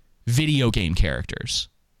up video game characters.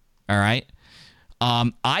 All right.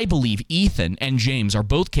 I believe Ethan and James are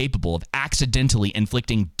both capable of accidentally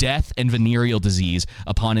inflicting death and venereal disease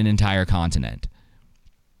upon an entire continent.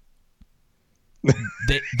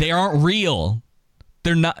 They aren't real.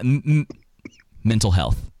 They're not mental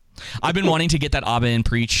health. I've been wanting to get that Abba and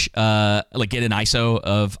Preach, get an ISO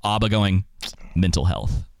of Abba going mental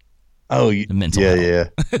health. Oh, mental health. Yeah.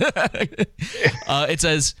 It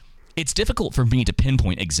says, it's difficult for me to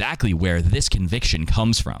pinpoint exactly where this conviction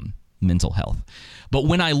comes from. Mental health. But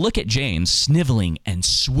when I look at James sniveling and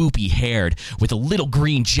swoopy haired with a little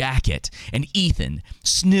green jacket and Ethan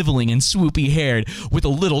sniveling and swoopy haired with a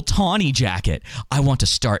little tawny jacket, I want to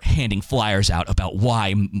start handing flyers out about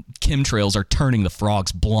why chemtrails are turning the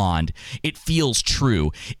frogs blonde. It feels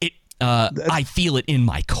true. I feel it in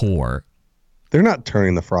my core. They're not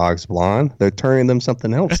turning the frogs blonde. They're turning them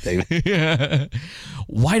something else, David. Yeah.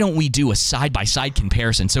 Why don't we do a side-by-side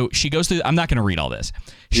comparison? So she goes through... I'm not going to read all this.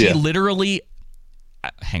 She literally...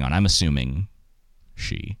 Hang on. I'm assuming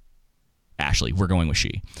she. Ashley. We're going with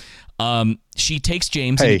she. She takes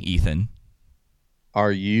James and Ethan.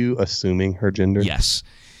 Are you assuming her gender? Yes.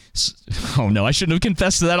 Oh, no. I shouldn't have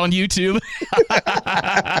confessed to that on YouTube.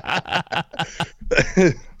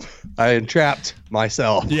 I entrapped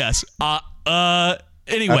myself. Yes.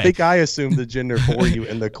 Anyway, I think I assumed the gender for you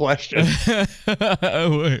in the question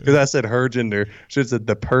because I said her gender. Should have said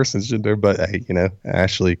the person's gender, but hey,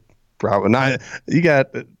 Ashley probably not. You got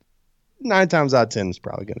 9 times out of 10 is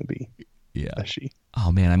probably going to be a she.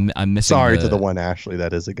 Oh man, I'm missing. Sorry to the one Ashley.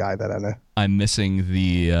 That is a guy that I know. I'm missing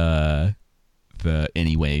the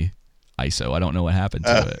anyway ISO. I don't know what happened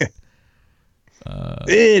to it.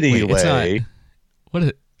 Anyway, wait, it's not, what is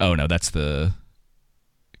it? Oh no, that's the.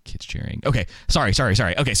 Kids cheering. Okay, sorry.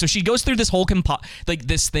 Okay, so she goes through this whole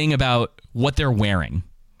this thing about what they're wearing,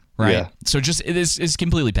 right? Yeah. So just it is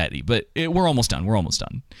completely petty, but we're almost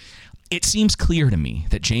done. It seems clear to me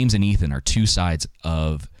that James and Ethan are two sides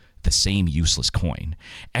of the same useless coin.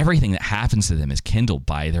 Everything that happens to them is kindled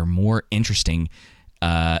by their more interesting,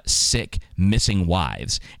 sick, missing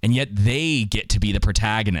wives, and yet they get to be the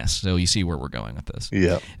protagonists. So you see where we're going with this.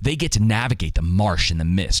 Yeah. They get to navigate the marsh and the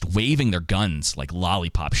mist, waving their guns like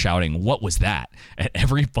lollipops, shouting, "What was that?" at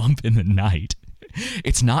every bump in the night.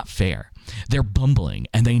 It's not fair. They're bumbling,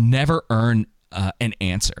 and they never earn an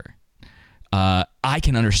answer. I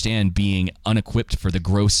can understand being unequipped for the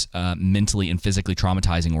gross, mentally and physically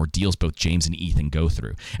traumatizing ordeals both James and Ethan go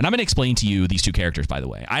through. And I'm going to explain to you these two characters, by the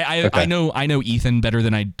way. I know Ethan better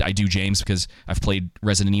than I do James because I've played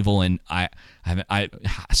Resident Evil, and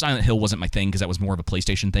Silent Hill wasn't my thing because that was more of a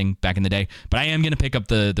PlayStation thing back in the day. But I am going to pick up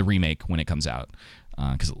the remake when it comes out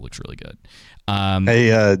because it looks really good.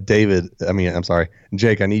 Hey, David. I'm sorry,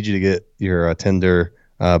 Jake. I need you to get your Tinder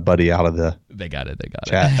buddy out of the They got it.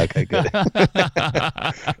 chat. Okay, good.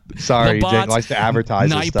 Sorry, Jake likes to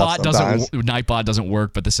advertise this stuff sometimes. Nightbot doesn't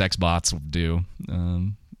work, but the sex bots do.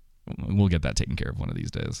 We'll get that taken care of one of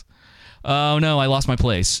these days. Oh no, I lost my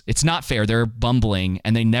place. It's not fair. They're bumbling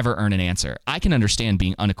and they never earn an answer. I can understand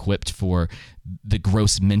being unequipped for the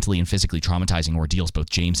gross mentally and physically traumatizing ordeals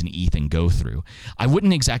both James and Ethan go through. I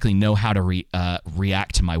wouldn't exactly know how to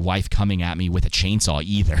react to my wife coming at me with a chainsaw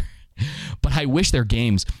either. But I wish their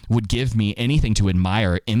games would give me anything to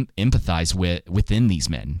admire, empathize within these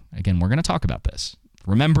men. Again, we're going to talk about this.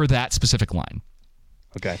 Remember that specific line.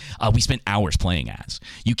 Okay. We spent hours playing as.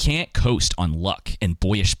 You can't coast on luck and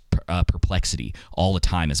boyish perplexity all the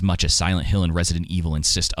time as much as Silent Hill and Resident Evil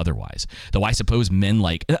insist otherwise. Though I suppose men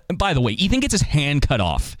like... by the way, Ethan gets his hand cut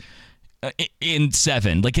off in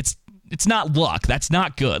 7. Like, it's not luck. That's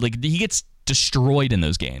not good. Like, he gets destroyed in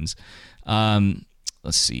those games.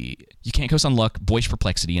 Let's see. You can't coast on luck, boyish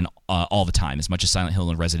perplexity, and all the time, as much as Silent Hill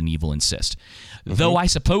and Resident Evil insist. Mm-hmm. Though I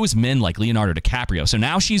suppose men like Leonardo DiCaprio. So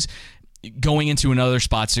now she's going into another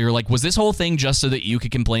spot. So you're like, was this whole thing just so that you could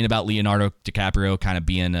complain about Leonardo DiCaprio kind of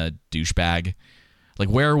being a douchebag? Like,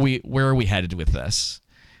 where are we headed with this?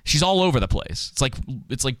 She's all over the place. It's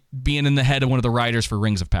like being in the head of one of the writers for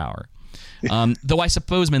Rings of Power. Though I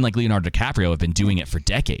suppose men like Leonardo DiCaprio have been doing it for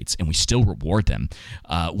decades, and we still reward them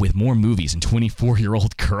with more movies and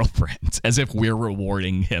 24-year-old girlfriends, as if we're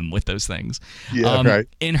rewarding him with those things. Yeah, right.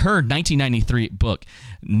 In her 1993 book,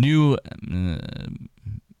 New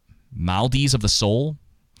Maladies of the Soul,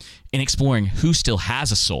 in exploring who still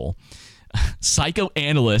has a soul,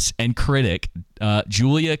 psychoanalyst and critic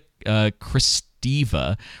Julia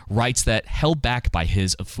Kristeva writes that held back by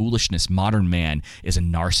his foolishness, modern man is a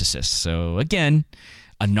narcissist. So again,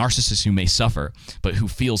 a narcissist who may suffer, but who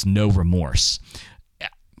feels no remorse.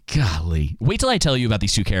 Golly. Wait till I tell you about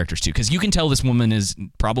these two characters, too, because you can tell this woman has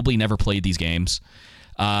probably never played these games.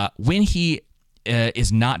 When he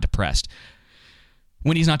is not depressed,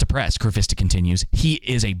 Krivista continues, he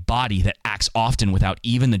is a body that acts often without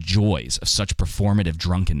even the joys of such performative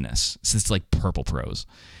drunkenness. So it's like purple prose.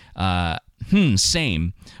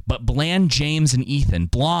 Same. But bland James and Ethan,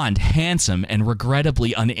 blonde, handsome, and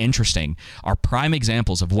regrettably uninteresting, are prime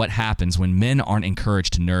examples of what happens when men aren't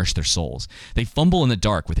encouraged to nourish their souls. They fumble in the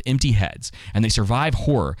dark with empty heads, and they survive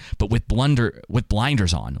horror, but with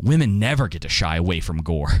blinders on. Women never get to shy away from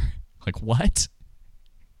gore. Like, what?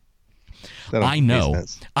 I know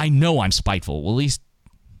I'm spiteful. Well, at least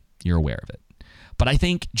you're aware of it. But I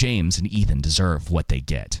think James and Ethan deserve what they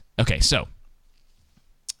get. Okay, so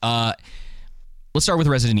let's start with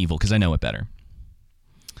Resident Evil because I know it better.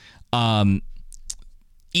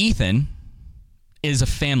 Ethan is a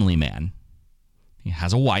family man. He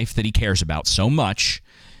has a wife that he cares about so much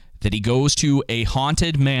that he goes to a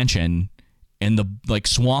haunted mansion in the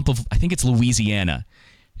swamp of, I think it's Louisiana,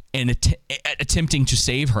 and attempting to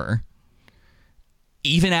save her.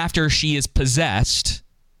 Even after she is possessed,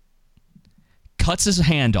 cuts his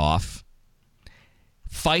hand off,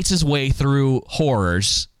 fights his way through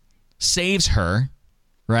horrors, saves her,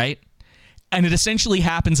 right? And it essentially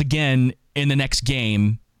happens again in the next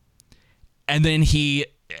game. And then he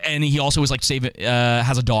also is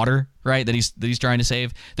has a daughter, right? That he's trying to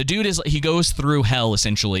save. The dude he goes through hell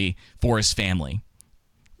essentially for his family.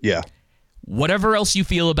 Yeah. Whatever else you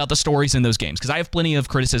feel about the stories in those games, because I have plenty of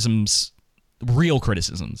real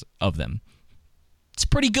criticisms of them. It's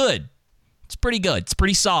pretty good. It's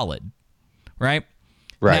pretty solid, right?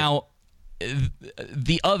 Right. Now,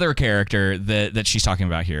 the other character that she's talking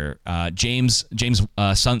about here, James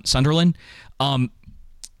Sunderland,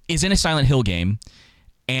 is in a Silent Hill game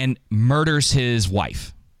and murders his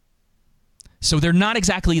wife. So they're not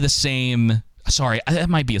exactly the same. Sorry,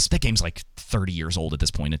 that game's like 30 years old at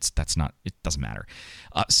this point. It doesn't matter.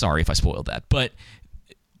 Sorry if I spoiled that, but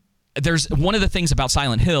there's one of the things about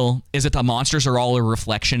Silent Hill is that the monsters are all a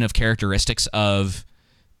reflection of characteristics of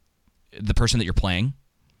the person that you're playing.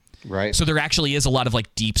 Right. So there actually is a lot of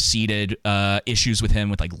deep-seated issues with him,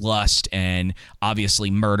 with lust and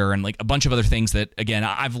obviously murder and a bunch of other things that, again,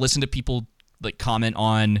 I've listened to people comment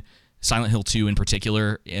on Silent Hill 2 in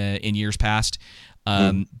particular in years past.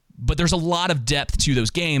 But there's a lot of depth to those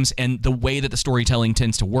games, and the way that the storytelling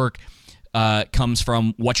tends to work comes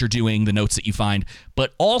from what you're doing, the notes that you find,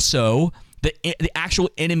 but also the actual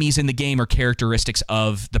enemies in the game are characteristics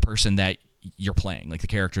of the person that you're playing, the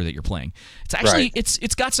character that you're playing. It's actually right.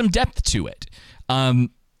 It's got some depth to it.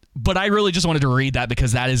 But I really just wanted to read that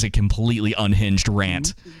because that is a completely unhinged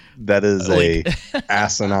rant. That is a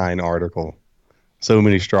asinine article. So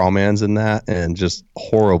many strawmans in that, and just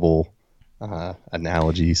horrible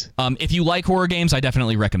analogies. If you like horror games, I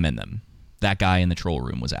definitely recommend them. That guy in the troll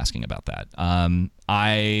room was asking about that.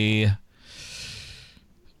 I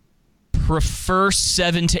prefer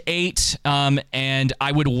 7 to 8, and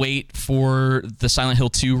I would wait for the Silent Hill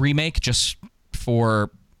 2 remake just for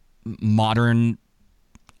modern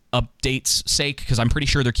updates' sake, because I'm pretty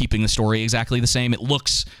sure they're keeping the story exactly the same. It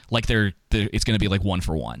looks like it's going to be one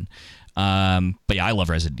for one. But yeah, I love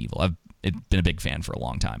Resident Evil. I've been a big fan for a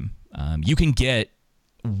long time. You can get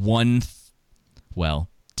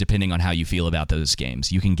depending on how you feel about those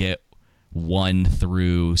games, you can get 1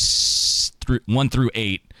 through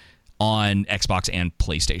 8 on Xbox and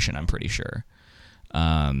PlayStation, I'm pretty sure.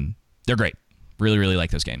 They're great. Really, really like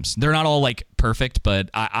those games. They're not all perfect, but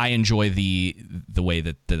I enjoy the way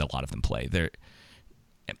that a lot of them play.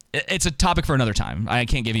 It's a topic for another time. I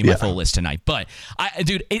can't give you my full list tonight, but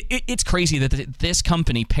dude, it's crazy that this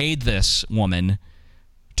company paid this woman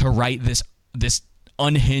to write this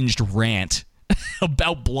unhinged rant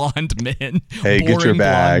about blonde men. Hey, get your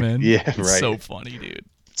bag. Men. Yeah, it's right. So funny, dude.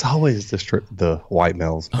 It's always the white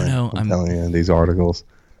males. Man. Oh no, I'm telling you, these articles,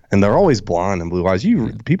 and they're always blonde and blue eyes.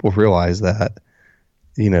 People realize that,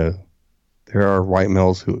 there are white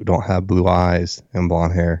males who don't have blue eyes and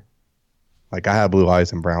blonde hair. I have blue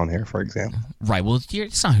eyes and brown hair, for example. Right. Well,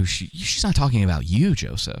 it's not she's not talking about you,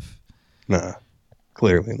 Joseph. Nah,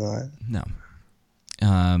 clearly not. No.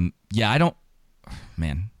 Yeah, I don't.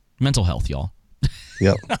 Man, mental health, y'all.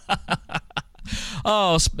 Yep.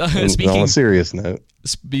 Speaking on a serious note.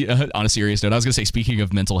 On a serious note, I was going to say, speaking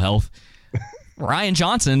of mental health, Rian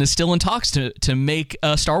Johnson is still in talks to make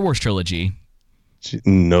a Star Wars trilogy.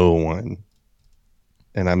 No one,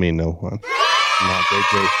 and I mean no one. Not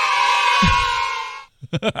JJ.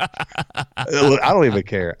 Look, I don't even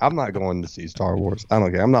care. I'm not going to see Star Wars. I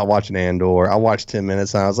don't care. I'm not watching Andor. I watched 10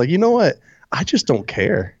 minutes and I was like, you know what? I just don't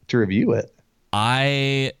care to review it.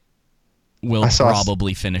 I will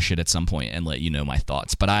probably finish it at some point and let you know my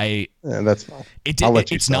thoughts. But that's fine.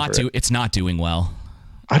 It's not doing well.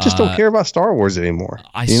 I just don't care about Star Wars anymore.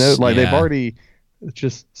 They've already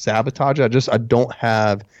just sabotaged it. I don't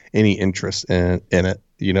have any interest in it.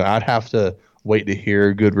 I'd have to wait to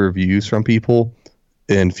hear good reviews from people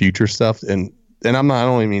and future stuff. And I don't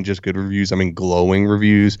only mean just good reviews. I mean glowing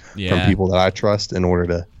reviews from people that I trust in order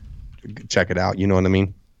to check it out. You know what I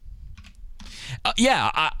mean?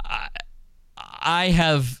 I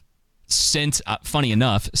have since, funny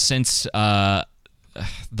enough, since The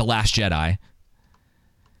Last Jedi,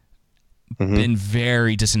 been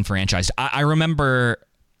very disenfranchised. I remember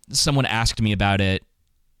someone asked me about it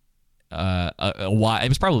a while. It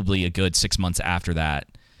was probably a good 6 months after that.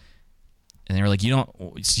 And they were like, you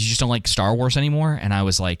just don't like Star Wars anymore? And I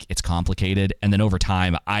was like, it's complicated. And then over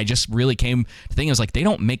time, I just really came to think, I was like, they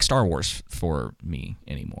don't make Star Wars for me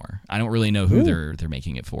anymore. I don't really know who they're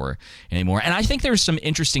making it for anymore. And I think there's some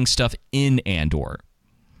interesting stuff in Andor.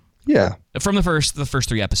 Yeah. From the first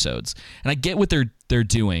 3 episodes. And I get what they're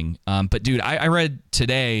doing. But dude, I read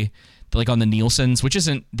today, like on the Nielsen's, which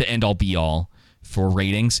isn't the end all be all for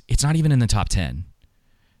ratings, it's not even in the top 10.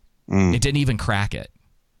 It didn't even crack it.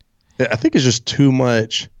 I think it's just too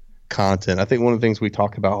much content. I think one of the things we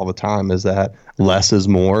talk about all the time is that less is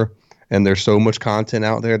more, and there's so much content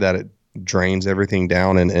out there that it drains everything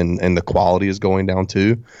down, and the quality is going down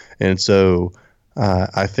too. And so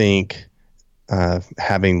I think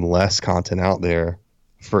having less content out there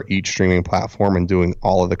for each streaming platform and doing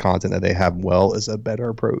all of the content that they have well is a better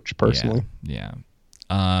approach, personally. Yeah.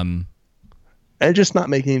 And just not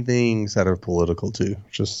making things that are political too.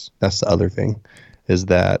 That's the other thing, is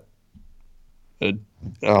that it's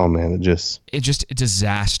just a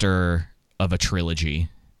disaster of a trilogy.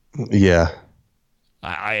 Yeah.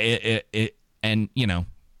 And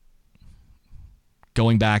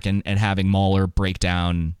going back and having Mauler break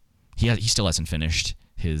down, he still hasn't finished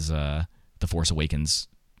his The Force Awakens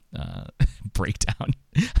breakdown.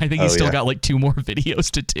 I think he's still got like 2 more videos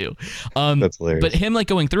to do. That's hilarious. But him like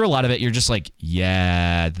going through a lot of it, you're just like,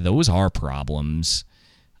 yeah, those are problems.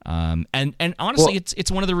 And honestly, it's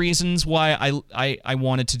one of the reasons why I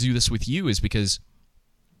wanted to do this with you, is because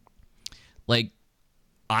like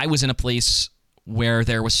I was in a place where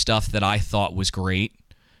there was stuff that I thought was great,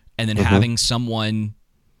 and then having someone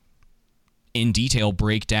in detail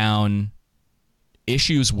break down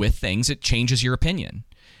issues with things, it changes your opinion,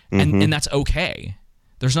 and that's okay.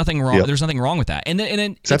 There's nothing wrong. Yep. There's nothing wrong with that. And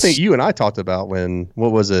then I think you and I talked about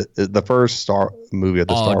what was it? The first movie of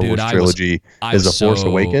the Star Wars trilogy is The Force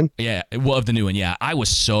Awakens. Yeah, well, of the new one. Yeah, I was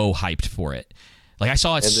so hyped for it. Like I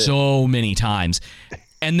saw it so many times,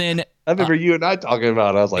 and then I remember you and I talking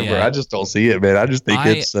about it. I was like, bro, I just don't see it, man. I just think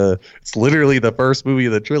it's literally the first movie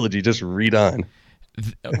of the trilogy just redone.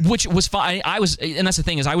 Which was fine. And that's the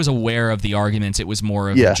thing, is I was aware of the arguments. It was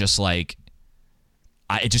more of just like,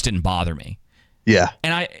 it just didn't bother me. Yeah.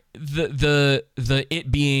 And the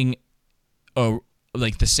it being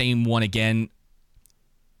like the same one again,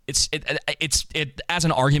 it's as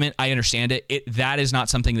an argument, I understand it. That is not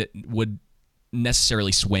something that would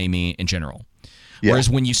necessarily sway me in general. Yeah. Whereas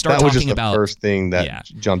when you start talking about, that was just the first thing that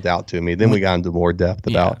jumped out to me. Then we got into more depth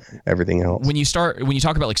about everything else. When you talk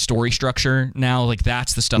about like story structure now, like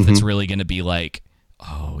that's the stuff that's really going to be like,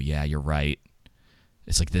 oh yeah, you're right.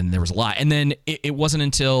 It's like, then there was a lot. And then it wasn't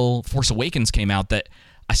until Force Awakens came out that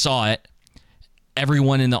I saw it.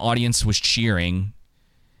 Everyone in the audience was cheering.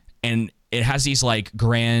 And it has these like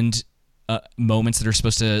grand moments that are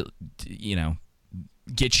supposed to,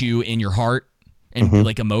 get you in your heart and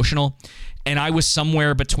like emotional. And I was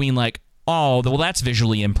somewhere between like, oh, well, that's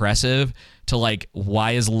visually impressive, to like,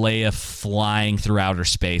 why is Leia flying through outer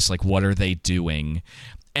space? Like, what are they doing?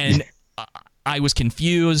 And I was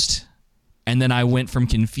confused. And then I went from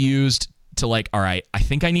confused to like, all right, I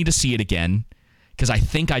think I need to see it again, because I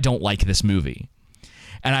think I don't like this movie.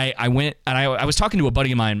 And I went and I was talking to a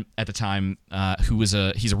buddy of mine at the time he's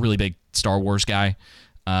a really big Star Wars guy.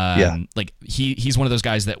 Like he's one of those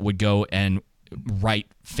guys that would go and write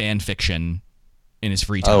fan fiction in his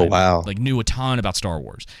free time. Oh, wow. Like knew a ton about Star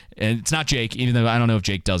Wars. And it's not Jake, even though I don't know if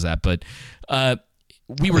Jake does that, but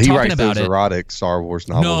we were talking about those it. Erotic Star Wars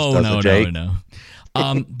novels. No.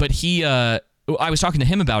 But I was talking to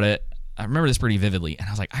him about it. I remember this pretty vividly, and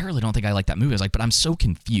I was like, I really don't think I like that movie. I was like, but I'm so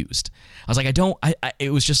confused. I was like, it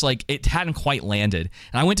was just like, it hadn't quite landed.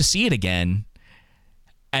 And I went to see it again,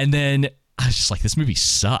 and then I was just like, this movie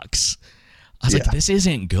sucks. I was like, this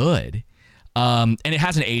isn't good. And it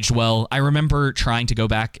hasn't aged well. I remember trying to go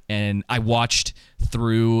back, and I watched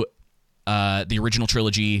through the original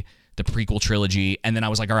trilogy, the prequel trilogy, and then I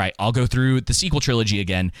was like, all right, I'll go through the sequel trilogy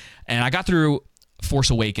again. And I got through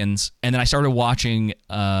Force Awakens, and then I started watching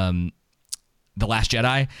The Last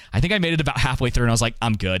Jedi. I think I made it about halfway through, and I was like,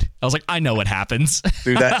 I'm good. I was like, I know what happens.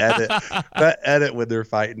 Dude, that edit when they're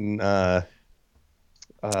fighting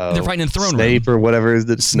they're fighting in Throne Snape Room. Or whatever is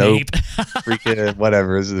the Snoke, freaking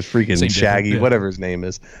whatever is the freaking Same Shaggy, whatever his name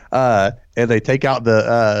is. And they take out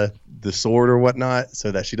the sword or whatnot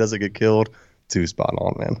so that she doesn't get killed. Too spot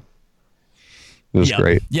on, man. It was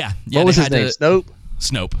great. Yeah. What was his name? Snope.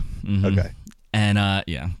 Mm-hmm. Okay. And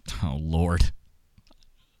oh Lord.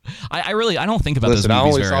 I don't think about Listen, those movies I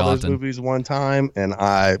only very saw often. those movies one time, and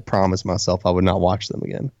I promised myself I would not watch them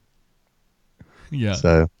again. Yeah.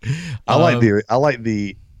 So I like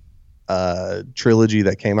the trilogy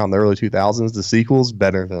that came out in the early 2000s. The sequels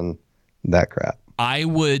better than that crap. I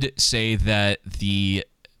would say that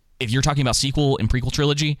if you're talking about sequel and prequel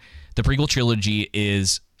trilogy, the prequel trilogy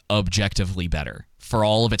is objectively better for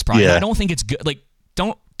all of its problems. Yeah. I don't think it's good. Like,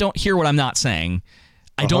 don't hear what I'm not saying.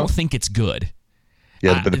 I don't think it's good.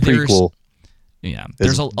 Yeah, but the prequel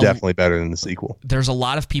is definitely better than the sequel. There's a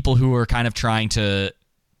lot of people who are kind of trying to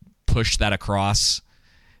push that across,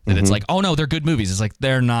 that it's like, oh no, they're good movies. It's like,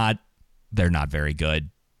 they're not very good.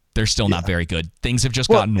 They're still not very good. Things have just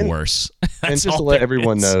gotten worse. And just to let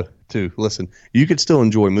everyone know too, listen, you could still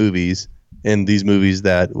enjoy movies, and these movies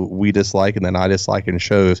that we dislike and that I dislike in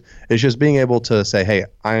shows. It's just being able to say, hey,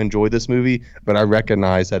 I enjoyed this movie, but I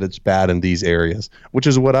recognize that it's bad in these areas, which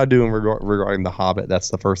is what I do regarding The Hobbit. That's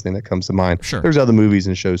the first thing that comes to mind. Sure. There's other movies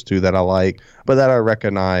and shows too that I like, but that I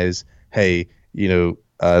recognize, hey,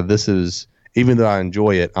 this is, even though I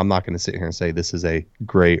enjoy it, I'm not going to sit here and say this is a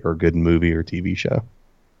great or good movie or TV show.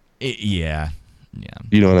 Yeah.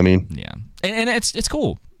 You know what I mean? Yeah. And it's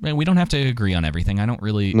cool. We don't have to agree on everything. It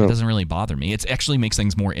doesn't really bother me. It actually makes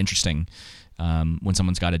things more interesting when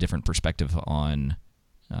someone's got a different perspective on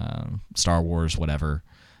Star Wars, whatever.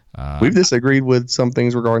 We've disagreed with some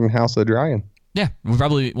things regarding House of the Dragon. Yeah,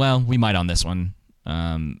 we might on this one.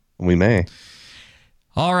 We may.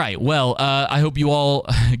 All right. Well, I hope you all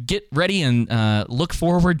get ready and look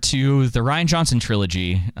forward to the Rian Johnson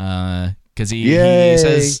trilogy. Because he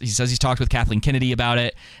says he's talked with Kathleen Kennedy about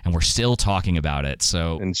it, and we're still talking about it.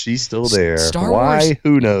 And she's still there. Star Why? Wars,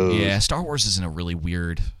 who knows? Yeah, Star Wars is in a really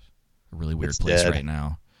weird place dead right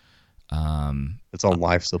now. It's on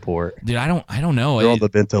life support. Dude, I don't know. They're on the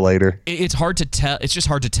ventilator. It's hard to tell. It's just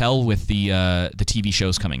hard to tell with the TV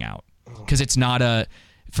shows coming out, because it's not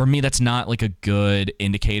for me, that's not like a good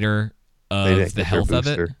indicator of the health of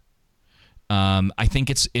it. I think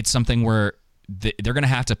it's something where they're going to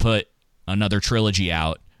have to put another trilogy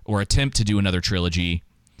out, or attempt to do another trilogy,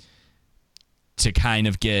 to kind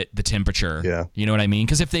of get the temperature. Yeah. You know what I mean?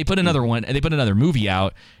 Because if they put another movie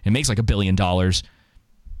out, it makes like $1 billion.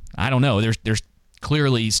 I don't know. There's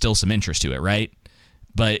clearly still some interest to it, right?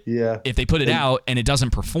 But if they put it out and it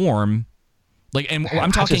doesn't perform, I'm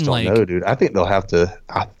talking, I just don't know, dude. I think they'll have to.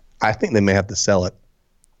 I think they may have to sell it.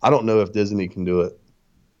 I don't know if Disney can do it.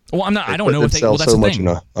 Well, I'm not. I don't know if they sell that's so the much thing.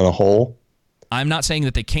 on a whole. I'm not saying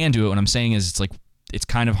that they can do it. What I'm saying is it's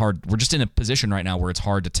kind of hard. We're just in a position right now where it's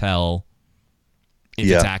hard to tell if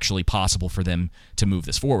it's actually possible for them to move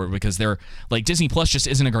this forward, because they're like, Disney Plus just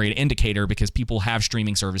isn't a great indicator, because people have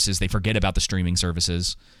streaming services. They forget about the streaming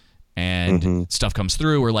services, and stuff comes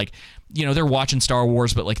through, or they're watching Star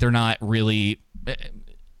Wars, but they're not really,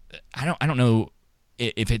 I don't know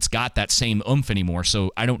if it's got that same oomph anymore.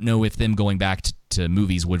 So I don't know if them going back to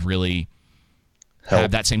movies would really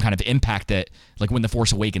have that same kind of impact that, when The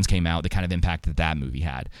Force Awakens came out, the kind of impact that movie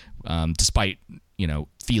had, despite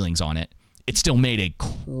feelings on it. It still made a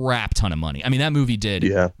crap ton of money. I mean, that movie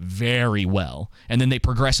did very well, and then they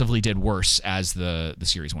progressively did worse as the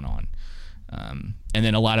series went on. And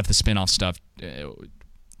then a lot of the spin-off stuff,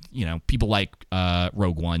 people like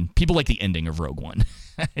Rogue One. People like the ending of Rogue One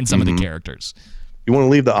and some of the characters. You want to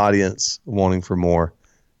leave the audience wanting for more,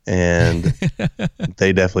 and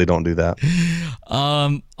they definitely don't do that.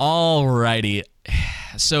 All righty.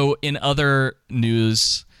 So in other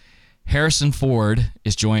news, Harrison Ford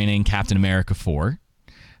is joining Captain America 4.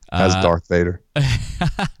 As Darth Vader.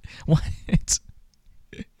 What?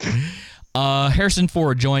 Harrison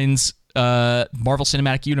Ford joins Marvel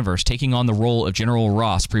Cinematic Universe, taking on the role of General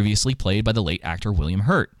Ross, previously played by the late actor William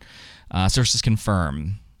Hurt. Sources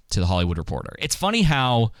confirm to The Hollywood Reporter. It's funny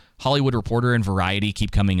how Hollywood Reporter and Variety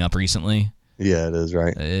keep coming up recently. Yeah, it is,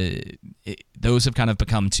 right? Those have kind of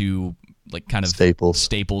become two kind of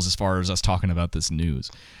staples as far as us talking about this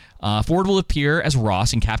news. Ford will appear as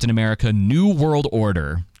Ross in Captain America: New World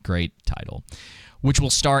Order. Great title. Which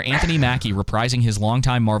will star Anthony Mackie reprising his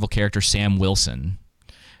longtime Marvel character Sam Wilson.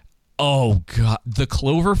 Oh, God. The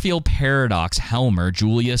Cloverfield Paradox Helmer,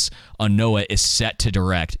 Julius Onoa, is set to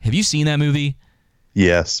direct. Have you seen that movie?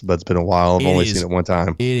 Yes, but it's been a while. I've only seen it one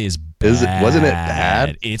time. It is bad. Wasn't it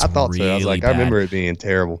bad? It's I thought really so. I was like, bad. I remember it being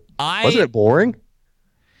terrible. Wasn't it boring?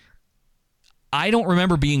 I don't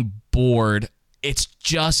remember being bored. It's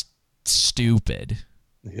just stupid.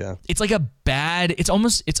 Yeah. It's like a bad, it's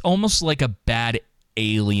almost like a bad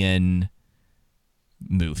Alien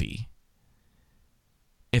movie,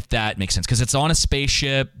 if that makes sense, because it's on a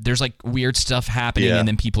spaceship. There's like weird stuff happening, and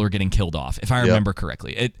then people are getting killed off, if I remember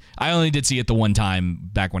correctly. I only did see it the one time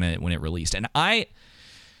back when it released, and I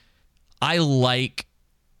like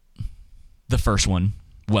the first one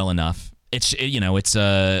well enough. It's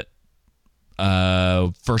a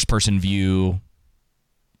first person view,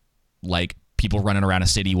 like people running around a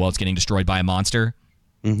city while it's getting destroyed by a monster.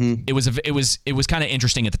 Mm-hmm. It was kind of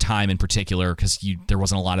interesting at the time, in particular, because there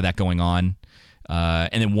wasn't a lot of that going on,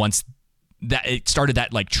 and then once that it started,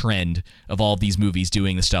 that like trend of all of these movies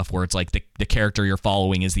doing the stuff where it's like the character you're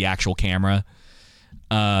following is the actual camera,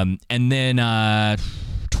 and then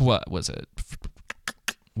what was it?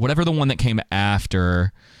 Whatever the one that came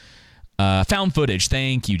after, found footage.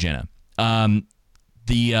 Thank you, Jenna. The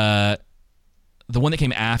one that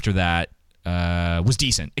came after that was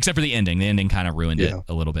decent, except for the ending. The ending kind of ruined it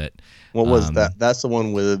a little bit. What was that? That's the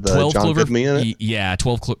one with John Goodman in it? Yeah,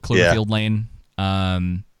 12 Cloverfield Lane.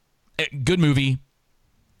 Good movie.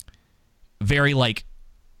 Very, like,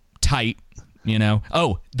 tight, you know.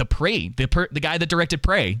 Oh, The Prey. The guy that directed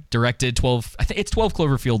Prey directed 12... I think it's 12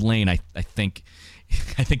 Cloverfield Lane, I think.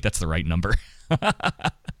 I think that's the right number. But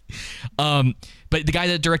the guy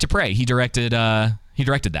that directed Prey, he directed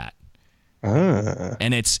that.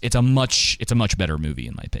 And it's a much better movie,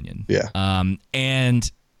 in my opinion. Yeah.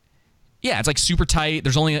 And yeah, it's like super tight.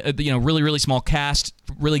 There's only a really, really small cast,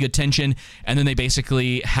 really good tension, and then they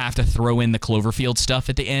basically have to throw in the Cloverfield stuff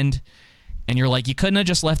at the end, and you're like, you couldn't have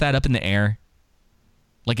just left that up in the air.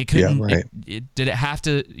 Like, it couldn't. Yeah, right. Did it have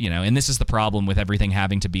to? And this is the problem with everything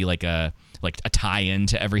having to be like a tie-in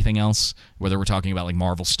to everything else, whether we're talking about like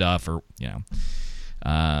Marvel stuff or Yeah,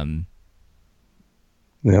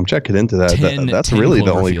 I'm checking into that. That's really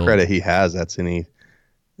the only credit he has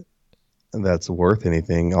that's worth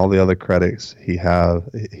anything. All the other credits he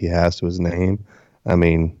has to his name. I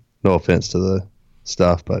mean, no offense to the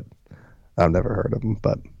stuff, but I've never heard of him.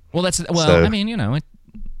 But I mean,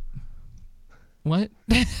 what?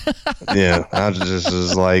 Yeah, I was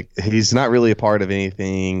just like, he's not really a part of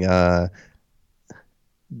anything that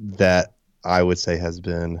I would say has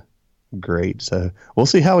been great. So we'll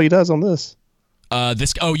see how he does on this.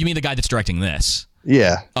 You mean the guy that's directing this?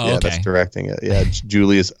 Yeah. Oh, yeah, okay. That's directing it. Yeah, it's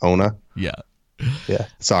Julius Ona. Yeah. Yeah.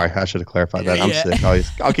 Sorry, I should have clarified that. I'm sick.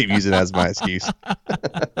 I'll keep using it as my excuse.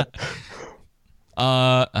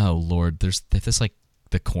 Oh Lord, there's this like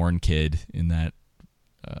the corn kid in that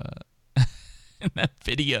in that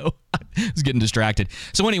video. I was getting distracted.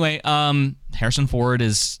 So anyway, Harrison Ford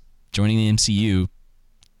is joining the MCU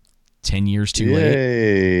 10 years too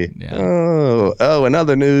late. Yeah. Oh,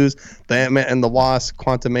 another news. The Ant-Man and the Wasp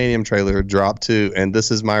Quantumanium trailer dropped too, and this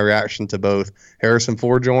is my reaction to both Harrison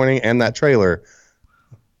Ford joining and that trailer.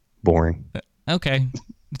 Boring. Okay.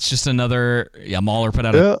 It's just another... Yeah, Mahler put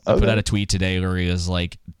out a tweet today where he was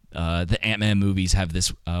like, the Ant-Man movies have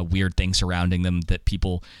this weird thing surrounding them that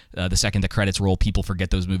people, the second the credits roll, people forget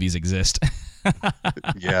those movies exist.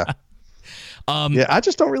 Yeah. Yeah, I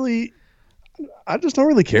just don't really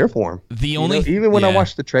care for him. Even when I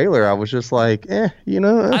watched the trailer, I was just like, I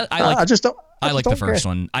like the first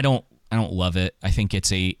one. I don't love it. I think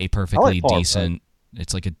it's a perfectly decent.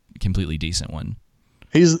 It's like a completely decent one.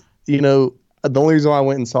 He's, the only reason why I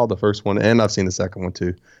went and saw the first one, and I've seen the second one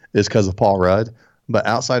too, is because of Paul Rudd. But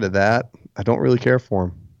outside of that, I don't really care for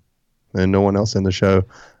him, and no one else in the show.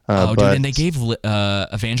 Dude, and they gave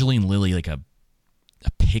Evangeline Lilly like a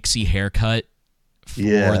pixie haircut for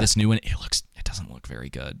this new one. It doesn't look very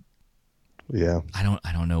good. Yeah. I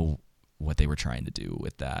don't know what they were trying to do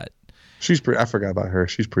with that. I forgot about her.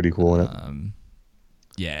 She's pretty cool in it.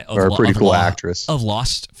 Yeah. Or a pretty cool actress. Of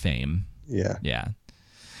Lost fame. Yeah. Yeah.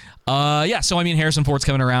 Yeah. So I mean, Harrison Ford's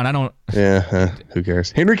coming around. I don't. Yeah. Who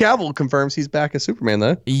cares? Henry Cavill confirms he's back as Superman,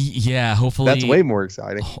 though. Yeah. Hopefully. That's way more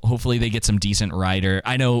exciting. Hopefully they get some decent writer.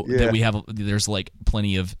 I know that there's like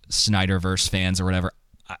plenty of Snyderverse fans or whatever.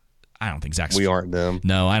 I don't think Zack. We aren't them.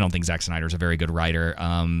 No, I don't think Zack Snyder's a very good writer.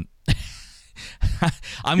 I'm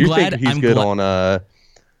you glad think he's good on the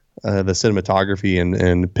cinematography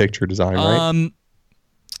and picture design, right?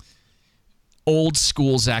 Old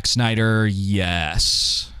school Zack Snyder,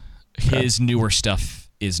 yes. His newer stuff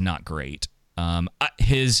is not great.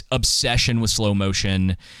 His obsession with slow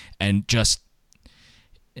motion and just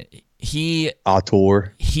he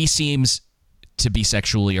seems to be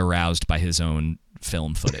sexually aroused by his own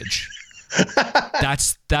film footage.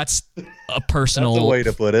 That's a personal. That's a way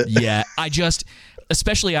to put it. Yeah,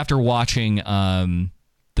 especially after watching the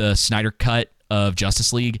Snyder cut of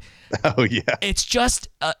Justice League. Oh yeah, it's just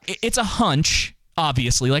it's a hunch,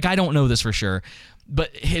 obviously. Like I don't know this for sure,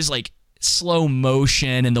 but his like slow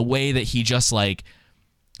motion and the way that he just like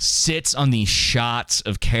sits on these shots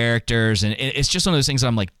of characters, and it's just one of those things that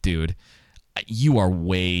I'm like, dude, you are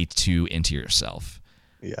way too into yourself.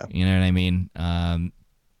 Yeah, you know what I mean.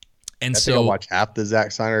 And I watch half the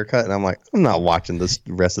Zack Snyder cut, and I'm like, I'm not watching this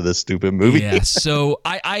rest of this stupid movie. Yeah, so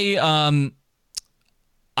I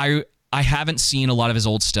haven't seen a lot of his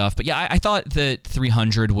old stuff, but yeah, I thought that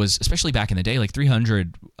 300 was, especially back in the day, like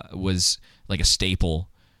 300 was like a staple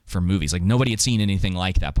for movies. Like nobody had seen anything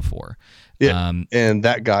like that before. Yeah, and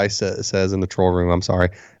that guy says in the troll room, I'm sorry,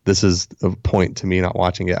 this is a point to me not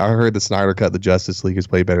watching it. I heard the Snyder cut, the Justice League is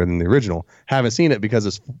way better than the original. Haven't seen it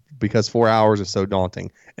because 4 hours is so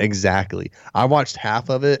daunting. Exactly. I watched half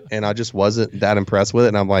of it and I just wasn't that impressed with it,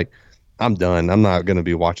 and I'm like, I'm done. I'm not going to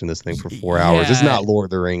be watching this thing for 4 hours. It's not Lord of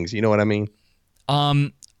the Rings. You know what I mean?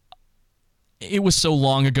 It was so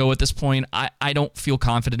long ago at this point. I don't feel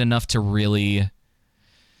confident enough to really.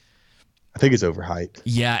 I think it's overhyped.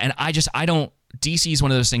 Yeah, and I don't. DC is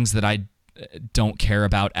one of those things that I don't care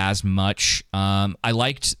about as much. I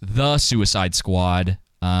liked the Suicide Squad.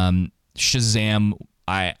 Shazam,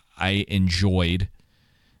 I enjoyed.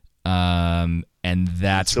 And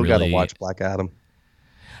that's still really. Still got to watch Black Adam.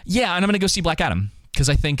 Yeah, and I'm going to go see Black Adam because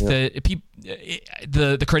I think that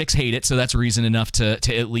the critics hate it, so that's reason enough to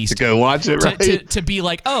at least go watch it, right? To be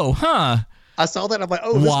like, oh, huh. I saw that. I'm like,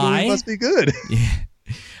 oh, this movie must be good. Yeah.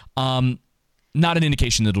 Not an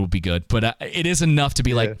indication that it'll be good, but it is enough to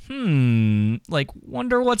be like, like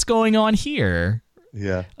wonder what's going on here.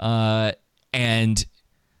 Yeah. And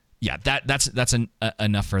yeah, that's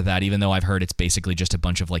enough for that. Even though I've heard it's basically just a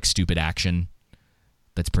bunch of like stupid action.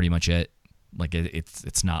 That's pretty much it. Like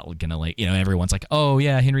it's not gonna like, you know, everyone's like, oh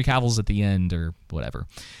yeah, Henry Cavill's at the end or whatever.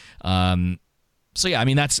 So yeah, I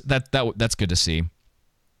mean that's good to see.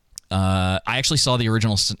 I actually saw the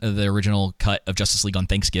original cut of Justice League on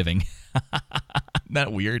Thanksgiving. Isn't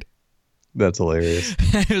that weird? That's hilarious.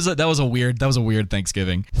 That was a weird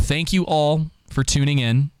Thanksgiving. Thank you all for tuning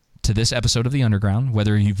in to this episode of The Underground.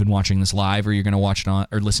 Whether you've been watching this live or you're going to watch it on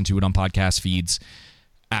or listen to it on podcast feeds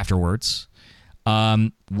afterwards.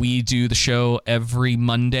 We do the show every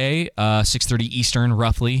Monday, 6:30 Eastern,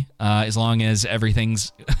 roughly, as long as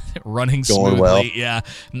everything's running smoothly. Well. Yeah,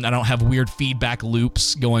 I don't have weird feedback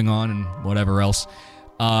loops going on and whatever else.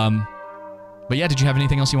 But yeah, did you have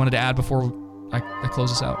anything else you wanted to add before I close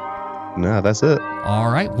this out? No, that's it. All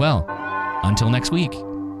right, well, until next week,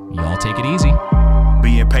 y'all take it easy.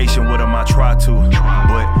 Being patient with them, I try to.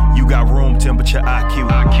 But you got room temperature IQ.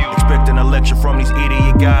 Expecting a lecture from these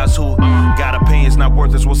idiot guys who got opinions not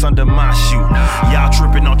worth is what's under my shoe. Y'all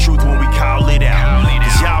tripping on truth when we call it out.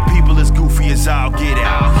 Cause y'all people as goofy as I'll get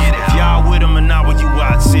out. If y'all with them and not with you,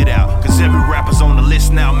 I'd sit out. Cause every rapper's on the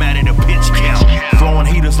list now, mad at a pitch count. Flowing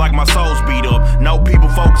heaters like my soul's beat up. No people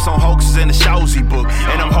focus on hoaxes in the shows he book.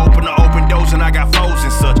 And I'm hoping to open doors and I got foes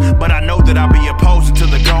and such. But I know that I'll be opposing to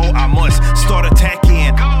the goal. I must start attacking.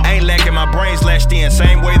 Ain't lacking, my brain's lashed in.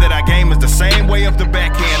 Same way that I game is the same way of the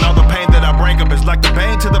backhand. All the pain that I bring up is like the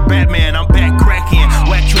bane to the Batman. I'm back cracking.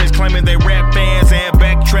 Whack trends claiming they rap fans and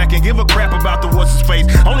backtracking. Give a crap about the what's his face.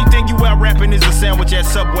 Only thing you out rapping is a sandwich at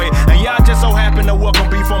Subway. And y'all just so happen to welcome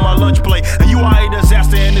beef on my lunch plate. And you are a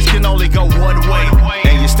disaster and this can only go one way.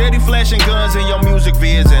 And you're steady flashing guns in your music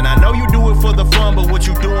vids. And I know you do it for the fun, but what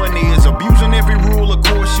you doing is abusing every rule. Of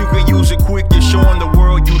course you can use it quick. You're showing the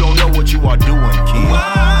world you don't know what you are doing, kid.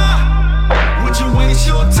 Why would you waste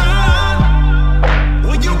your time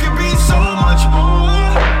when you can be so much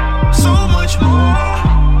more, so much more,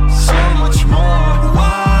 so much more?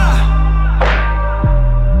 Why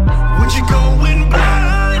would you go in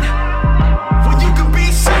blind when you can be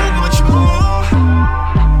so much more,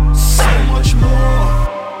 so much more?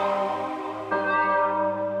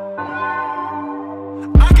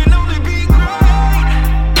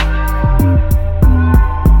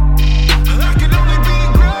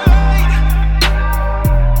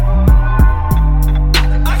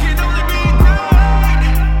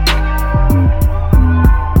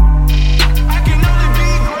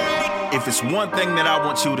 if it's one thing that I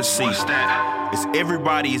want you to see, it's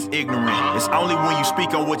everybody is ignorant. It's only when you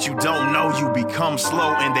speak on what you don't know, you become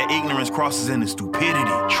slow, and that ignorance crosses into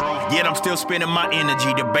stupidity. Yet I'm still spending my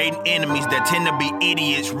energy debating enemies that tend to be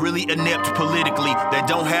idiots, really inept politically, that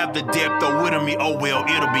don't have the depth or wit of me. Oh well,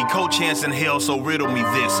 it'll be co-chance in hell, so riddle me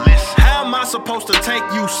this. How am I supposed to take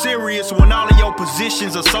you serious when all of your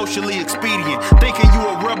positions are socially expedient? Thinking you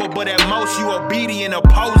a rebel, but at most you obedient.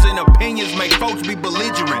 Opposing opinions make folks be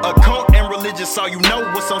belligerent. Occult and religious, so you know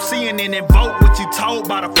what's on CNN and vote what you told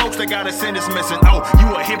by the folks that got a sentence missing. Oh, you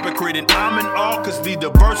a hypocrite, and I'm in awe, cause the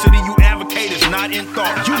diversity you advocate is not in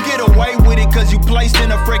thought. You get away with it cause you placed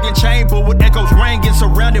in a freaking chamber with echoes ringing,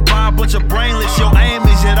 surrounded by a bunch of brainless. Your aim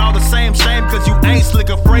is yet all the same shame, cause you ain't slick,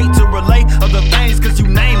 afraid to relate other things cause you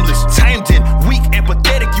nameless. Tamed and weak and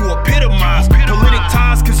pathetic, you epitomize politic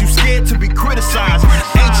ties cause you scared to be criticized.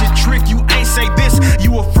 Ancient trick, you ain't say this,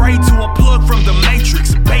 you afraid to unplug from the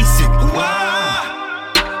matrix. Basic.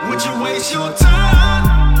 Why would you waste your time?